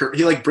brings the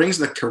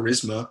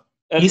charisma.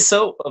 And He's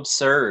so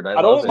absurd. I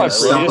don't love want it. my I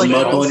previous love, Stump like,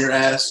 mud fans- on your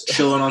ass,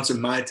 chilling on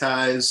some Mai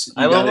Tais.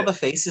 I love all the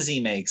faces he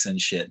makes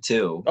and shit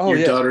too. Oh, Your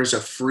yeah. daughter's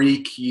a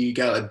freak. You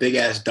got a big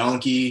ass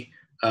donkey.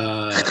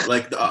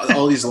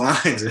 All these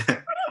lines.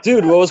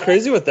 Dude, what was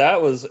crazy with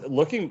that was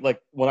looking like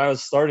when I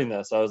was starting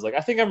this, I was like, I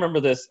think I remember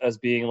this as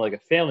being like a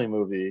family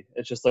movie.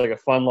 It's just like a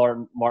fun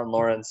Martin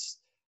Lawrence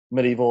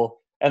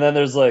medieval. And then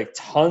there's like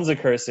tons of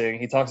cursing.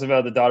 He talks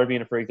about the daughter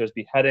being a freak. There's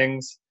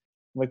beheadings.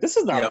 I'm like, this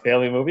is not a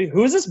family movie.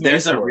 Who is this?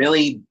 There's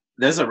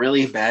a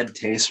really bad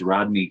taste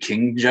Rodney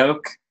King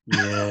joke.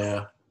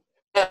 Yeah.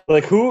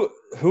 Like who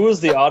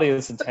is the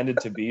audience intended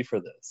to be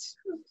for this?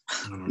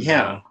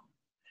 Yeah.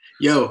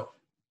 Yo,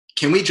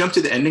 can we jump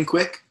to the ending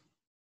quick?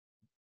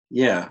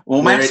 Yeah.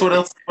 Well, Max, what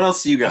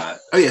else you got?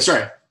 Oh yeah,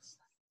 sorry.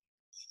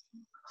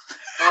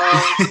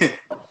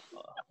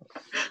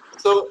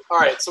 So, all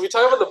right. So we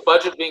talk about the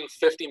budget being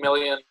 $50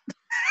 million,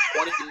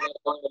 $20 million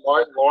to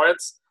Martin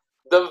Lawrence.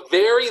 The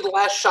very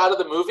last shot of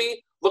the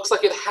movie looks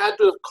like it had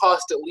to have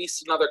cost at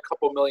least another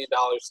couple $1 million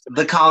to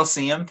The make.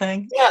 Coliseum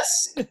thing?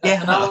 Yes.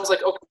 Yeah. And I was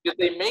like, okay, did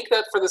they make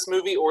that for this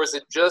movie, or is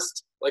it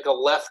just like a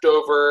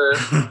leftover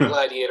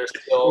Gladiator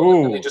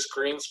still, and they just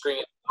green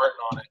screen Martin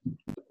on it?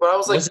 But I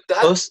was like,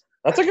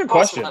 That's a good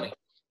question. money.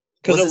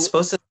 Was it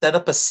supposed to set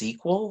up a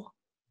sequel?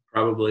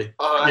 Probably.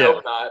 I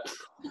hope not.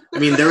 I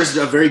mean, there was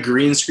a very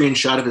green screen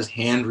shot of his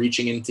hand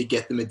reaching in to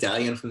get the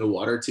medallion from the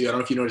water too. I don't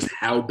know if you noticed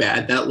how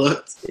bad that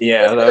looked.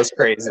 Yeah, that was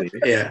crazy.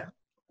 Yeah.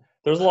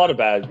 There's a lot of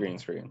bad green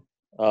screen.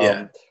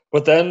 Yeah.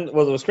 But then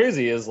what was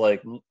crazy is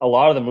like a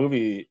lot of the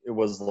movie, it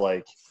was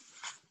like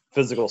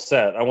physical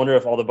set. I wonder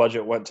if all the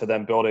budget went to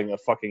them building a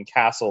fucking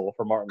castle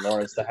for Martin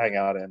Lawrence to hang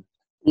out in.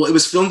 Well, it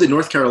was filmed in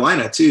North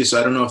Carolina too, so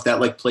I don't know if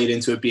that like played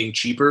into it being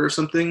cheaper or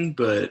something,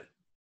 but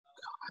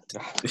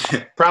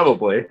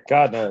Probably.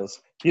 God knows.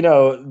 You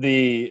know,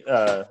 the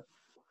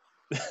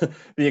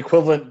the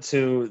equivalent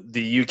to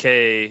the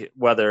UK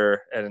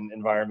weather and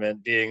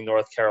environment being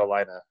North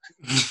Carolina.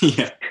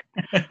 yeah.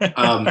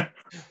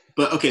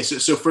 But okay,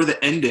 so for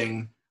the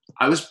ending,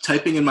 I was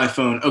typing in my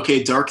phone,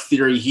 okay, dark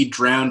theory, he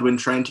drowned when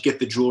trying to get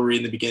the jewelry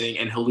in the beginning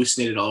and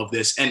hallucinated all of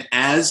this. And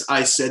as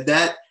I said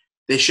that,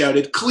 they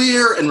shouted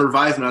clear and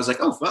revived me. I was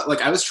like, oh, fuck.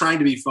 Like I was trying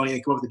to be funny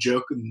and come up with a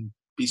joke and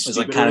be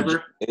stupid or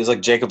whatever. It was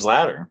like Jacob's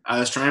Ladder. I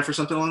was trying for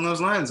something along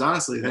those lines,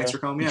 honestly. Thanks for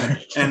calling me out.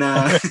 And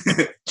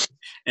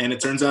and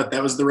it turns out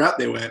that was the route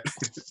they went.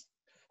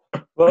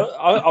 But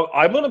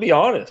I'm going to be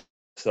honest.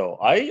 So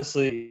I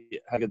actually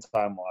had a good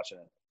time watching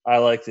it. I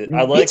liked it.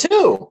 Me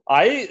too.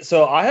 I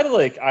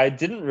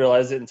didn't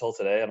realize it until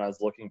today, and I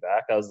was looking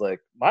back. I was like,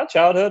 my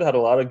childhood had a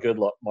lot of good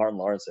Martin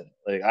Lawrence in it.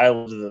 Like I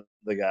loved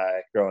the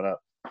guy growing up.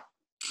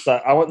 So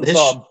I went and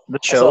saw the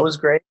show was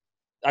great.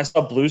 I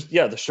saw Blues.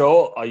 Yeah, the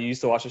show I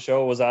used to watch. The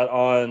show was that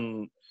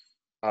on.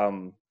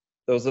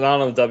 It was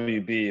not on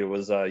WB. It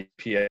was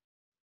PA.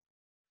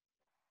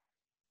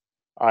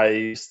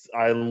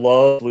 I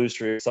love Blue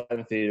Streak. Saw it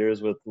in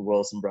theaters with the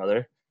Wilson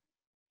brother.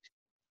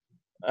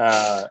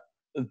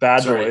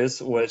 Bad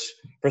Boys, which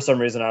for some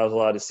reason I was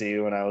allowed to see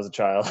when I was a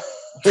child.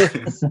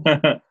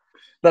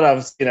 That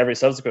I've seen every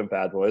subsequent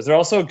Bad Boys. They're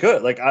all so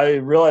good. Like I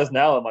realize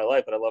now in my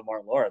life that I love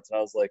Martin Lawrence, and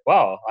I was like,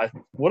 wow,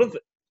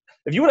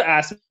 if you would have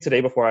asked me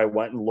today before I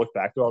went and looked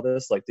back to all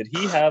this, like, did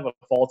he have a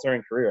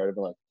faltering career? I'd have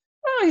been like,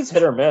 oh, he's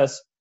hit or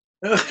miss.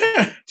 Do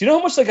you know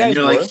how much that guy's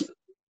worth?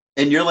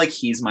 And you're like,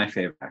 he's my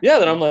favorite. Yeah,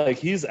 then I'm like,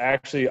 he's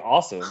actually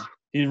awesome.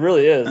 He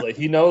really is. Like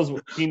he knows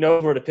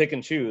where to pick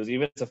and choose.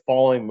 Even if it's a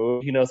falling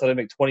move, he knows how to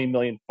make $20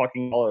 million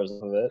fucking dollars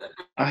of it.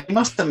 He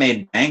must have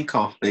made bank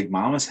off Big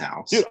Mama's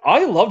House. Dude,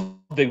 I loved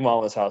Big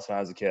Mama's House when I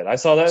was a kid. I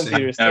saw that in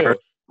theaters too.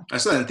 I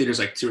saw that in theaters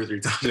like 2 or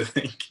 3 times, I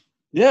think.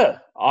 Yeah,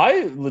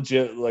 I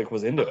legit like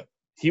was into it.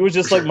 He was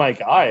just like my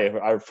guy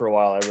for a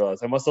while. I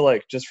realized I must have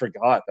like just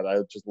forgot that I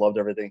just loved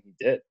everything he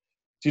did.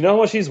 Do you know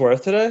how much he's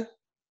worth today?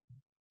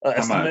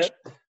 How much?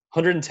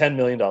 $110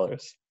 million.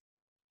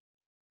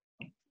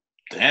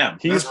 Damn,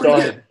 he's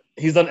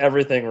done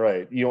everything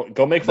right. You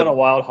go make fun of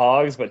wild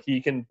hogs, but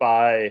he can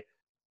buy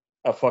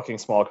a fucking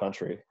small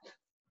country.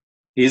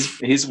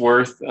 He's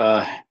worth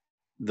the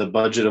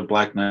budget of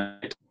Black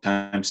Knight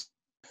times.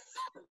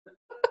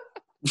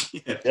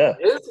 Yeah.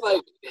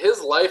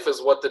 His life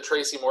is what the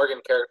Tracy Morgan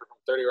character from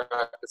 30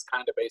 Rock is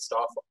kind of based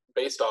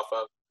off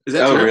of. Is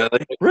that true?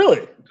 Really?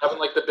 Really? Having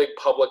like the big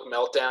public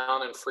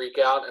meltdown and freak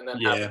out, and then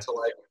having to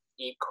like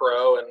eat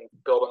crow and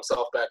build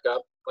himself back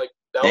up. Like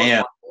that was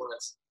Martin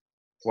Lawrence.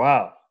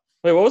 Wow.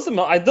 Wait, what was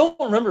the? I don't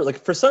remember.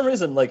 Like for some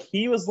reason, like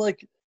he was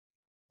like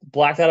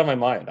blacked out of my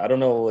mind. I don't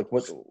know. Like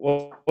what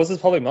was his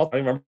public meltdown? I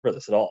don't remember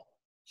this at all.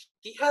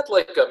 He had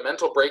like a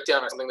mental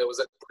breakdown or something that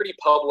was pretty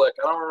public.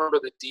 I don't remember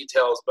the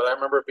details, but I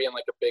remember it being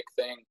like a big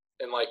thing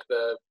in like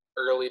the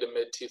early to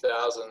mid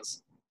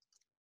 2000s.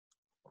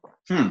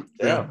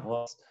 Yeah.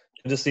 Well,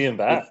 good to see him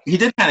back. He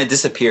did kind of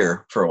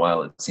disappear for a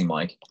while, it seemed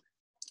like.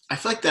 I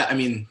feel like that. I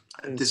mean,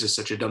 this is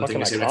such a dumb thing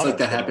to say, but I feel like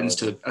that happens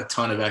to a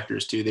ton of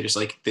actors too. They just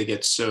like they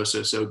get so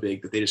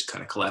big that they just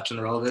kind of collapse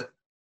under all of it.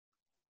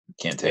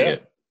 Can't take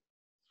it.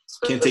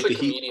 Can't take the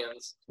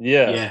comedians.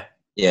 heat.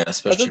 Yeah,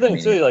 especially that's the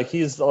thing too. Like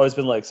he's always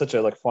been like such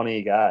a like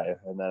funny guy,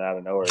 and then out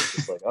of nowhere, it's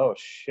just like, oh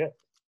shit.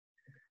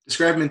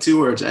 Describe him in 2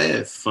 words.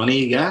 Hey,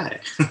 funny guy.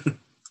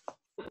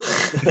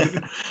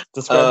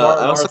 Describe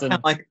Martin Lawrence in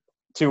like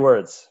 2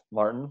 words.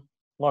 Martin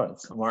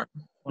Lawrence.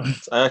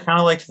 I kind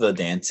of liked the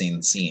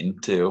dancing scene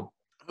too.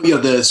 Oh yeah,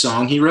 the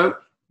song he wrote,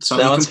 the song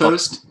he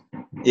composed.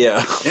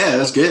 Yeah, that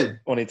was good.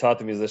 When he taught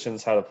the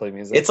musicians how to play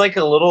music. It's like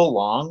a little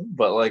long,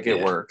 but like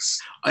it works.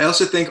 I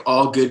also think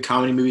all good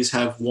comedy movies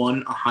have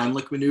 1, a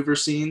Heimlich maneuver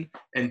scene,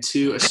 and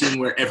 2, a scene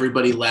where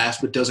everybody laughs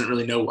but doesn't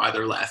really know why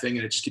they're laughing,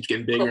 and it just keeps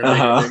getting bigger and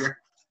bigger and bigger.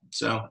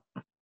 So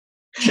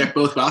check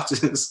both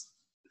boxes.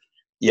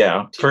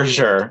 Yeah, for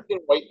sure.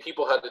 White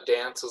people had to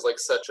dance is like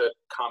such a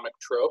comic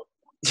trope.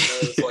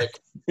 It's like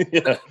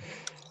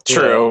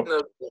true.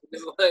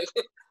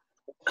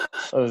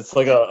 It's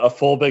like a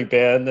full big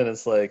band, and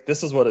it's like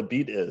this is what a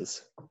beat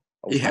is.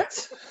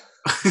 What?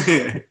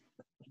 I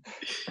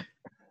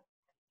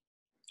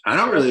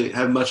don't really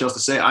have much else to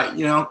say.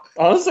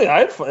 Honestly,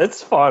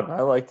 it's fun.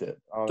 I liked it.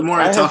 The more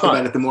I talk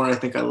about it, the more I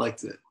think I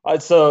liked it.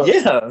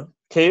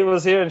 Kate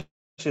was here, and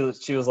she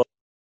was like,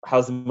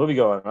 "How's the movie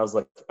going?" And I was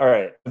like, "All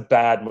right,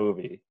 bad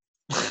movie,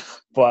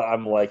 but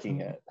I'm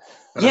liking it."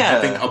 I'm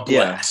having a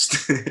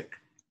blast.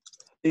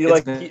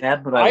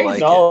 I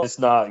know it's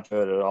not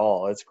good at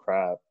all. It's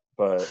crap,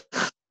 but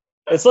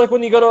it's like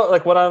when you go to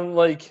like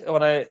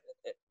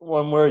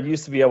when we're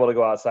used to be able to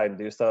go outside and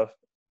do stuff,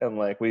 and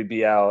like we'd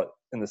be out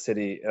in the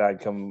city, and I'd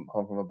come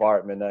home from a bar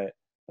at midnight,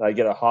 and I'd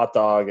get a hot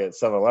dog at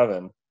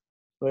 7-Eleven.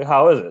 Like,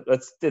 how is it?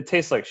 It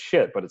tastes like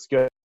shit, but it's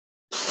good.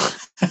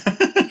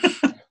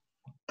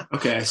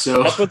 Okay,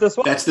 so that's what this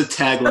was. That's the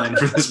tagline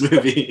for this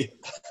movie.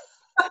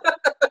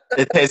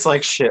 It tastes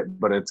like shit,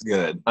 but it's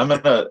good. I'm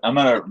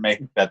gonna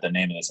make that the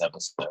name of this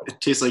episode. It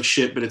tastes like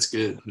shit, but it's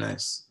good.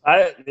 Nice.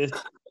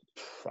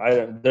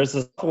 There's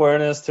this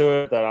awareness to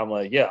it that I'm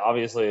like, yeah,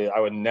 obviously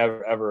I would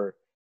never ever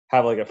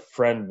have like a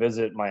friend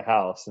visit my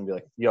house and be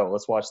like, yo,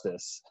 let's watch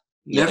this.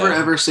 Never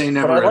ever say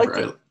never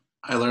ever.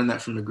 I learned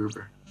that from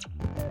MacGruber.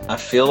 I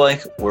feel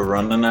like we're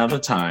running out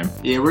of time.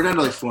 Yeah, we're down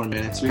to like 4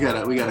 minutes. We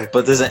gotta.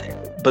 But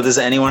does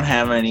anyone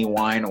have any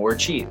wine or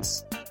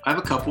cheese? I have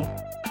a couple.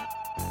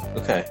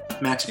 Okay.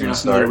 Max, if you're not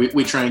familiar,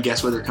 we try and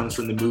guess whether it comes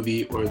from the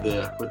movie or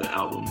the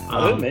album.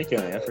 I didn't make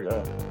any. I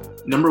forgot.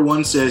 Number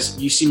 1 says,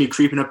 "You see me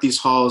creeping up these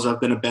halls. I've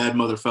been a bad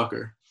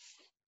motherfucker."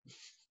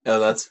 Oh,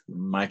 that's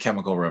My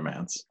Chemical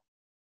Romance.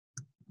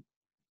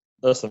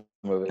 That's the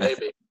movie.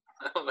 Maybe.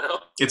 I don't know.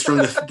 It's from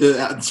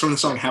the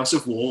song "House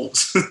of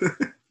Wolves"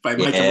 by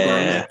My Chemical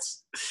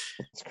Romance.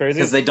 It's crazy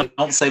because they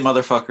don't say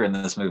motherfucker in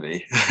this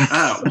movie.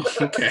 Oh,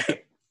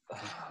 okay.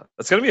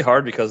 It's gonna be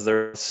hard because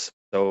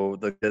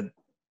the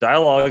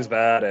dialogue's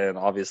bad and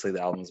obviously the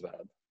album's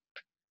bad.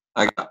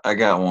 I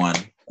got one.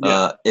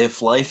 Yeah.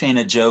 If life ain't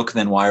a joke,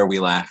 then why are we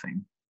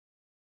laughing?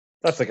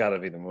 That's gotta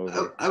be the movie.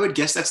 I would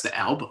guess that's the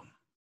album.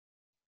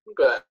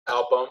 Good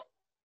album.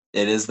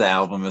 It is the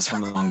album. It's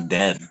from the song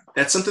Dead.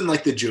 That's something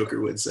like the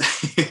Joker would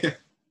say.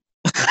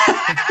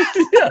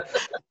 Yeah.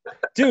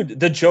 Dude,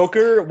 the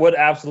Joker would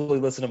absolutely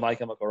listen to My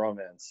Chemical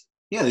Romance.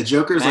 Yeah, the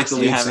Joker is like the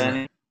lead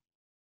singer.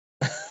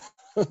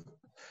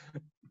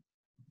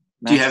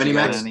 Do you have any,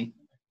 Max?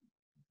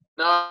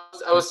 No,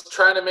 I was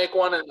trying to make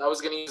one, and I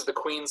was going to use the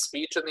Queen's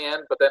speech in the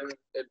end, but then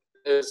it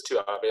is too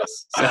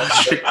obvious. So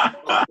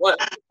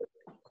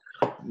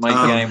Mike,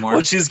 got any more?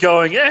 When she's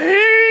going,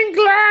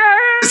 England!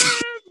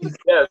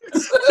 Yes.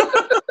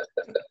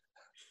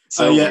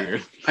 So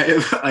weird.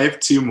 I have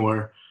 2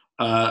 more.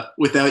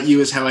 Without you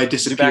is how I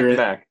disappear.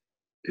 Back.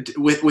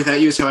 Without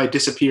you is how I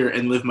disappear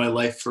and live my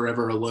life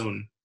forever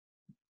alone.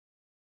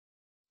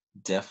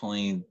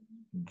 Definitely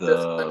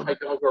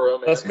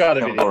That's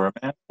gotta be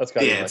Romance. That's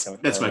gotta be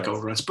that's My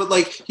Chemical Romance. But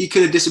like he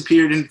could have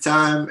disappeared in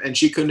time and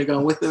she couldn't have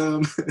gone with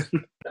him.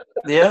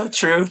 Yeah,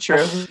 true.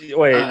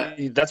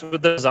 Wait, that's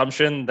with the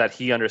assumption that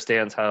he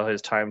understands how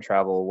his time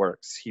travel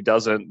works. He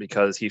doesn't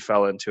because he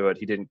fell into it.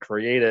 He didn't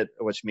create it,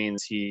 which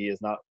means he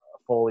is not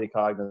fully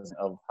cognizant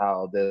of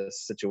how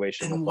this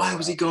situation. And why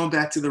was he going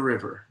back to the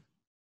river?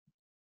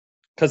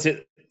 Because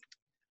it.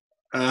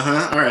 All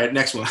right,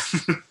 next one.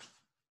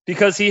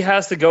 Because he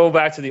has to go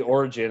back to the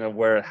origin of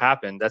where it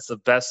happened. That's the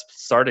best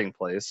starting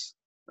place.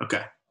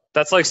 Okay.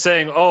 That's like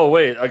saying, "Oh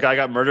wait, a guy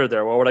got murdered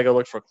there. Why would I go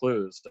look for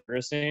clues?"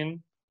 Ever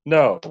seen?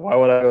 No. Why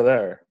would I go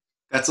there?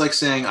 That's like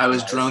saying I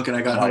was drunk and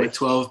I got home at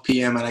 12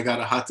 p.m. and I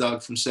got a hot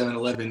dog from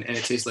 7-Eleven and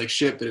it tastes like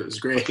shit, but it was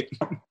great.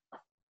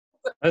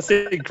 I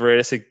say great.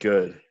 I say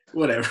good.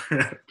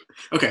 Whatever.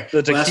 Okay.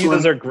 The last tequilas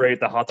one. are great.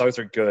 The hot dogs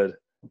are good.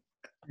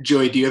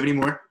 Joey, do you have any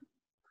more?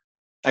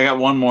 I got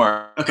one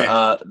more. Okay.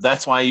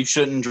 That's why you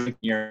shouldn't drink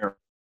your.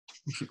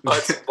 Oh,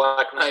 it's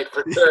Black Knight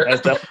for sure.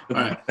 That's All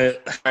right.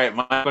 All right,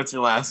 Mike, what's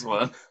your last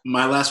one?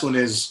 My last one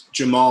is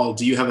Jamal,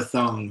 do you have a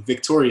thong?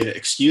 Victoria,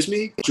 excuse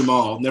me?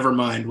 Jamal, never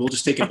mind. We'll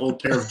just take an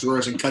old pair of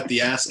drawers and cut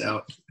the ass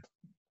out.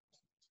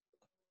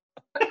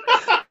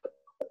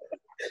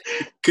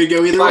 Could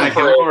go either My way.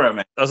 Chemical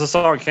Romance. That's a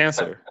song,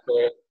 Cancer.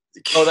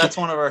 Oh, that's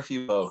one of our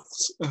few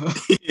votes.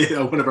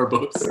 Yeah, one of our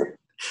boats.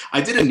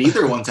 I did a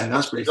neither one time. That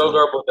was pretty Those fun.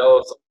 are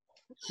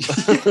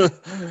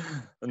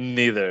Bordello's.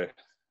 Neither.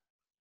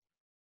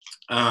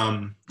 All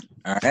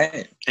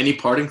right. Any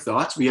parting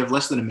thoughts? We have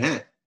less than a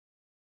minute.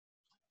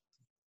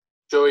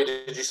 Joey,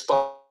 did you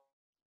spot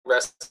the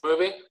rest of the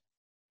movie?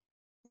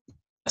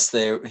 Yes,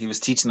 he was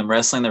teaching them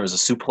wrestling. There was a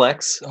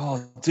suplex.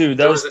 Oh, dude,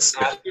 that There was was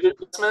an attitude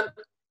adjustment.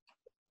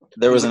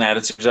 There was an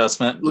attitude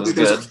adjustment. It Look was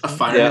like there's good. a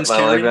fireman's I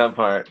like carry. that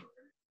part.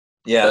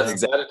 Yeah, That's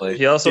exactly.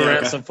 he also Yeah, ran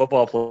okay. some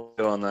football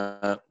play on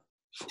that.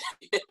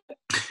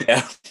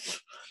 Yeah.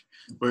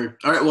 All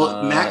right,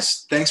 well,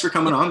 Max, thanks for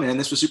coming on, man.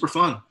 This was super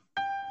fun.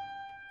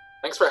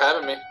 Thanks for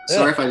having me.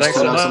 Sorry if I just thanks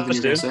cut so out much, something you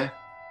were going to dude. say.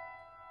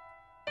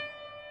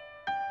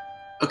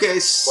 Okay,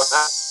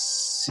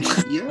 see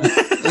ya.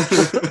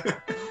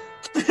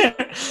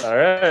 All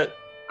right.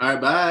 All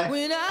right, bye.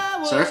 When I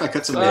was Sorry if I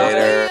cut some Later.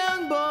 a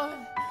young boy,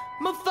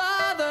 my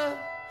father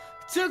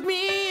took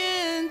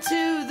me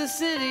into the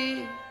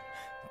city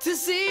to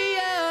see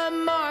a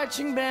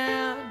marching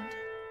band.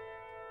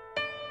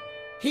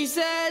 He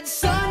said,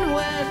 son,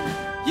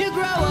 when you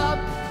grow up,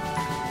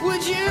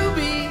 would you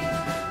be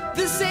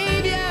the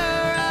savior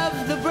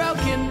of the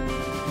broken,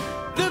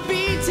 the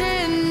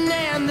beaten,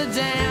 and the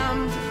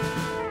damned?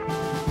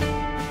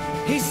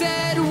 He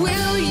said,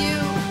 will you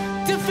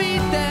defeat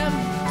them,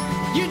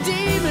 your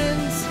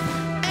demons,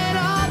 and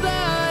all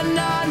the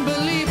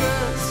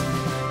non-believers,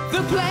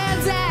 the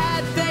plans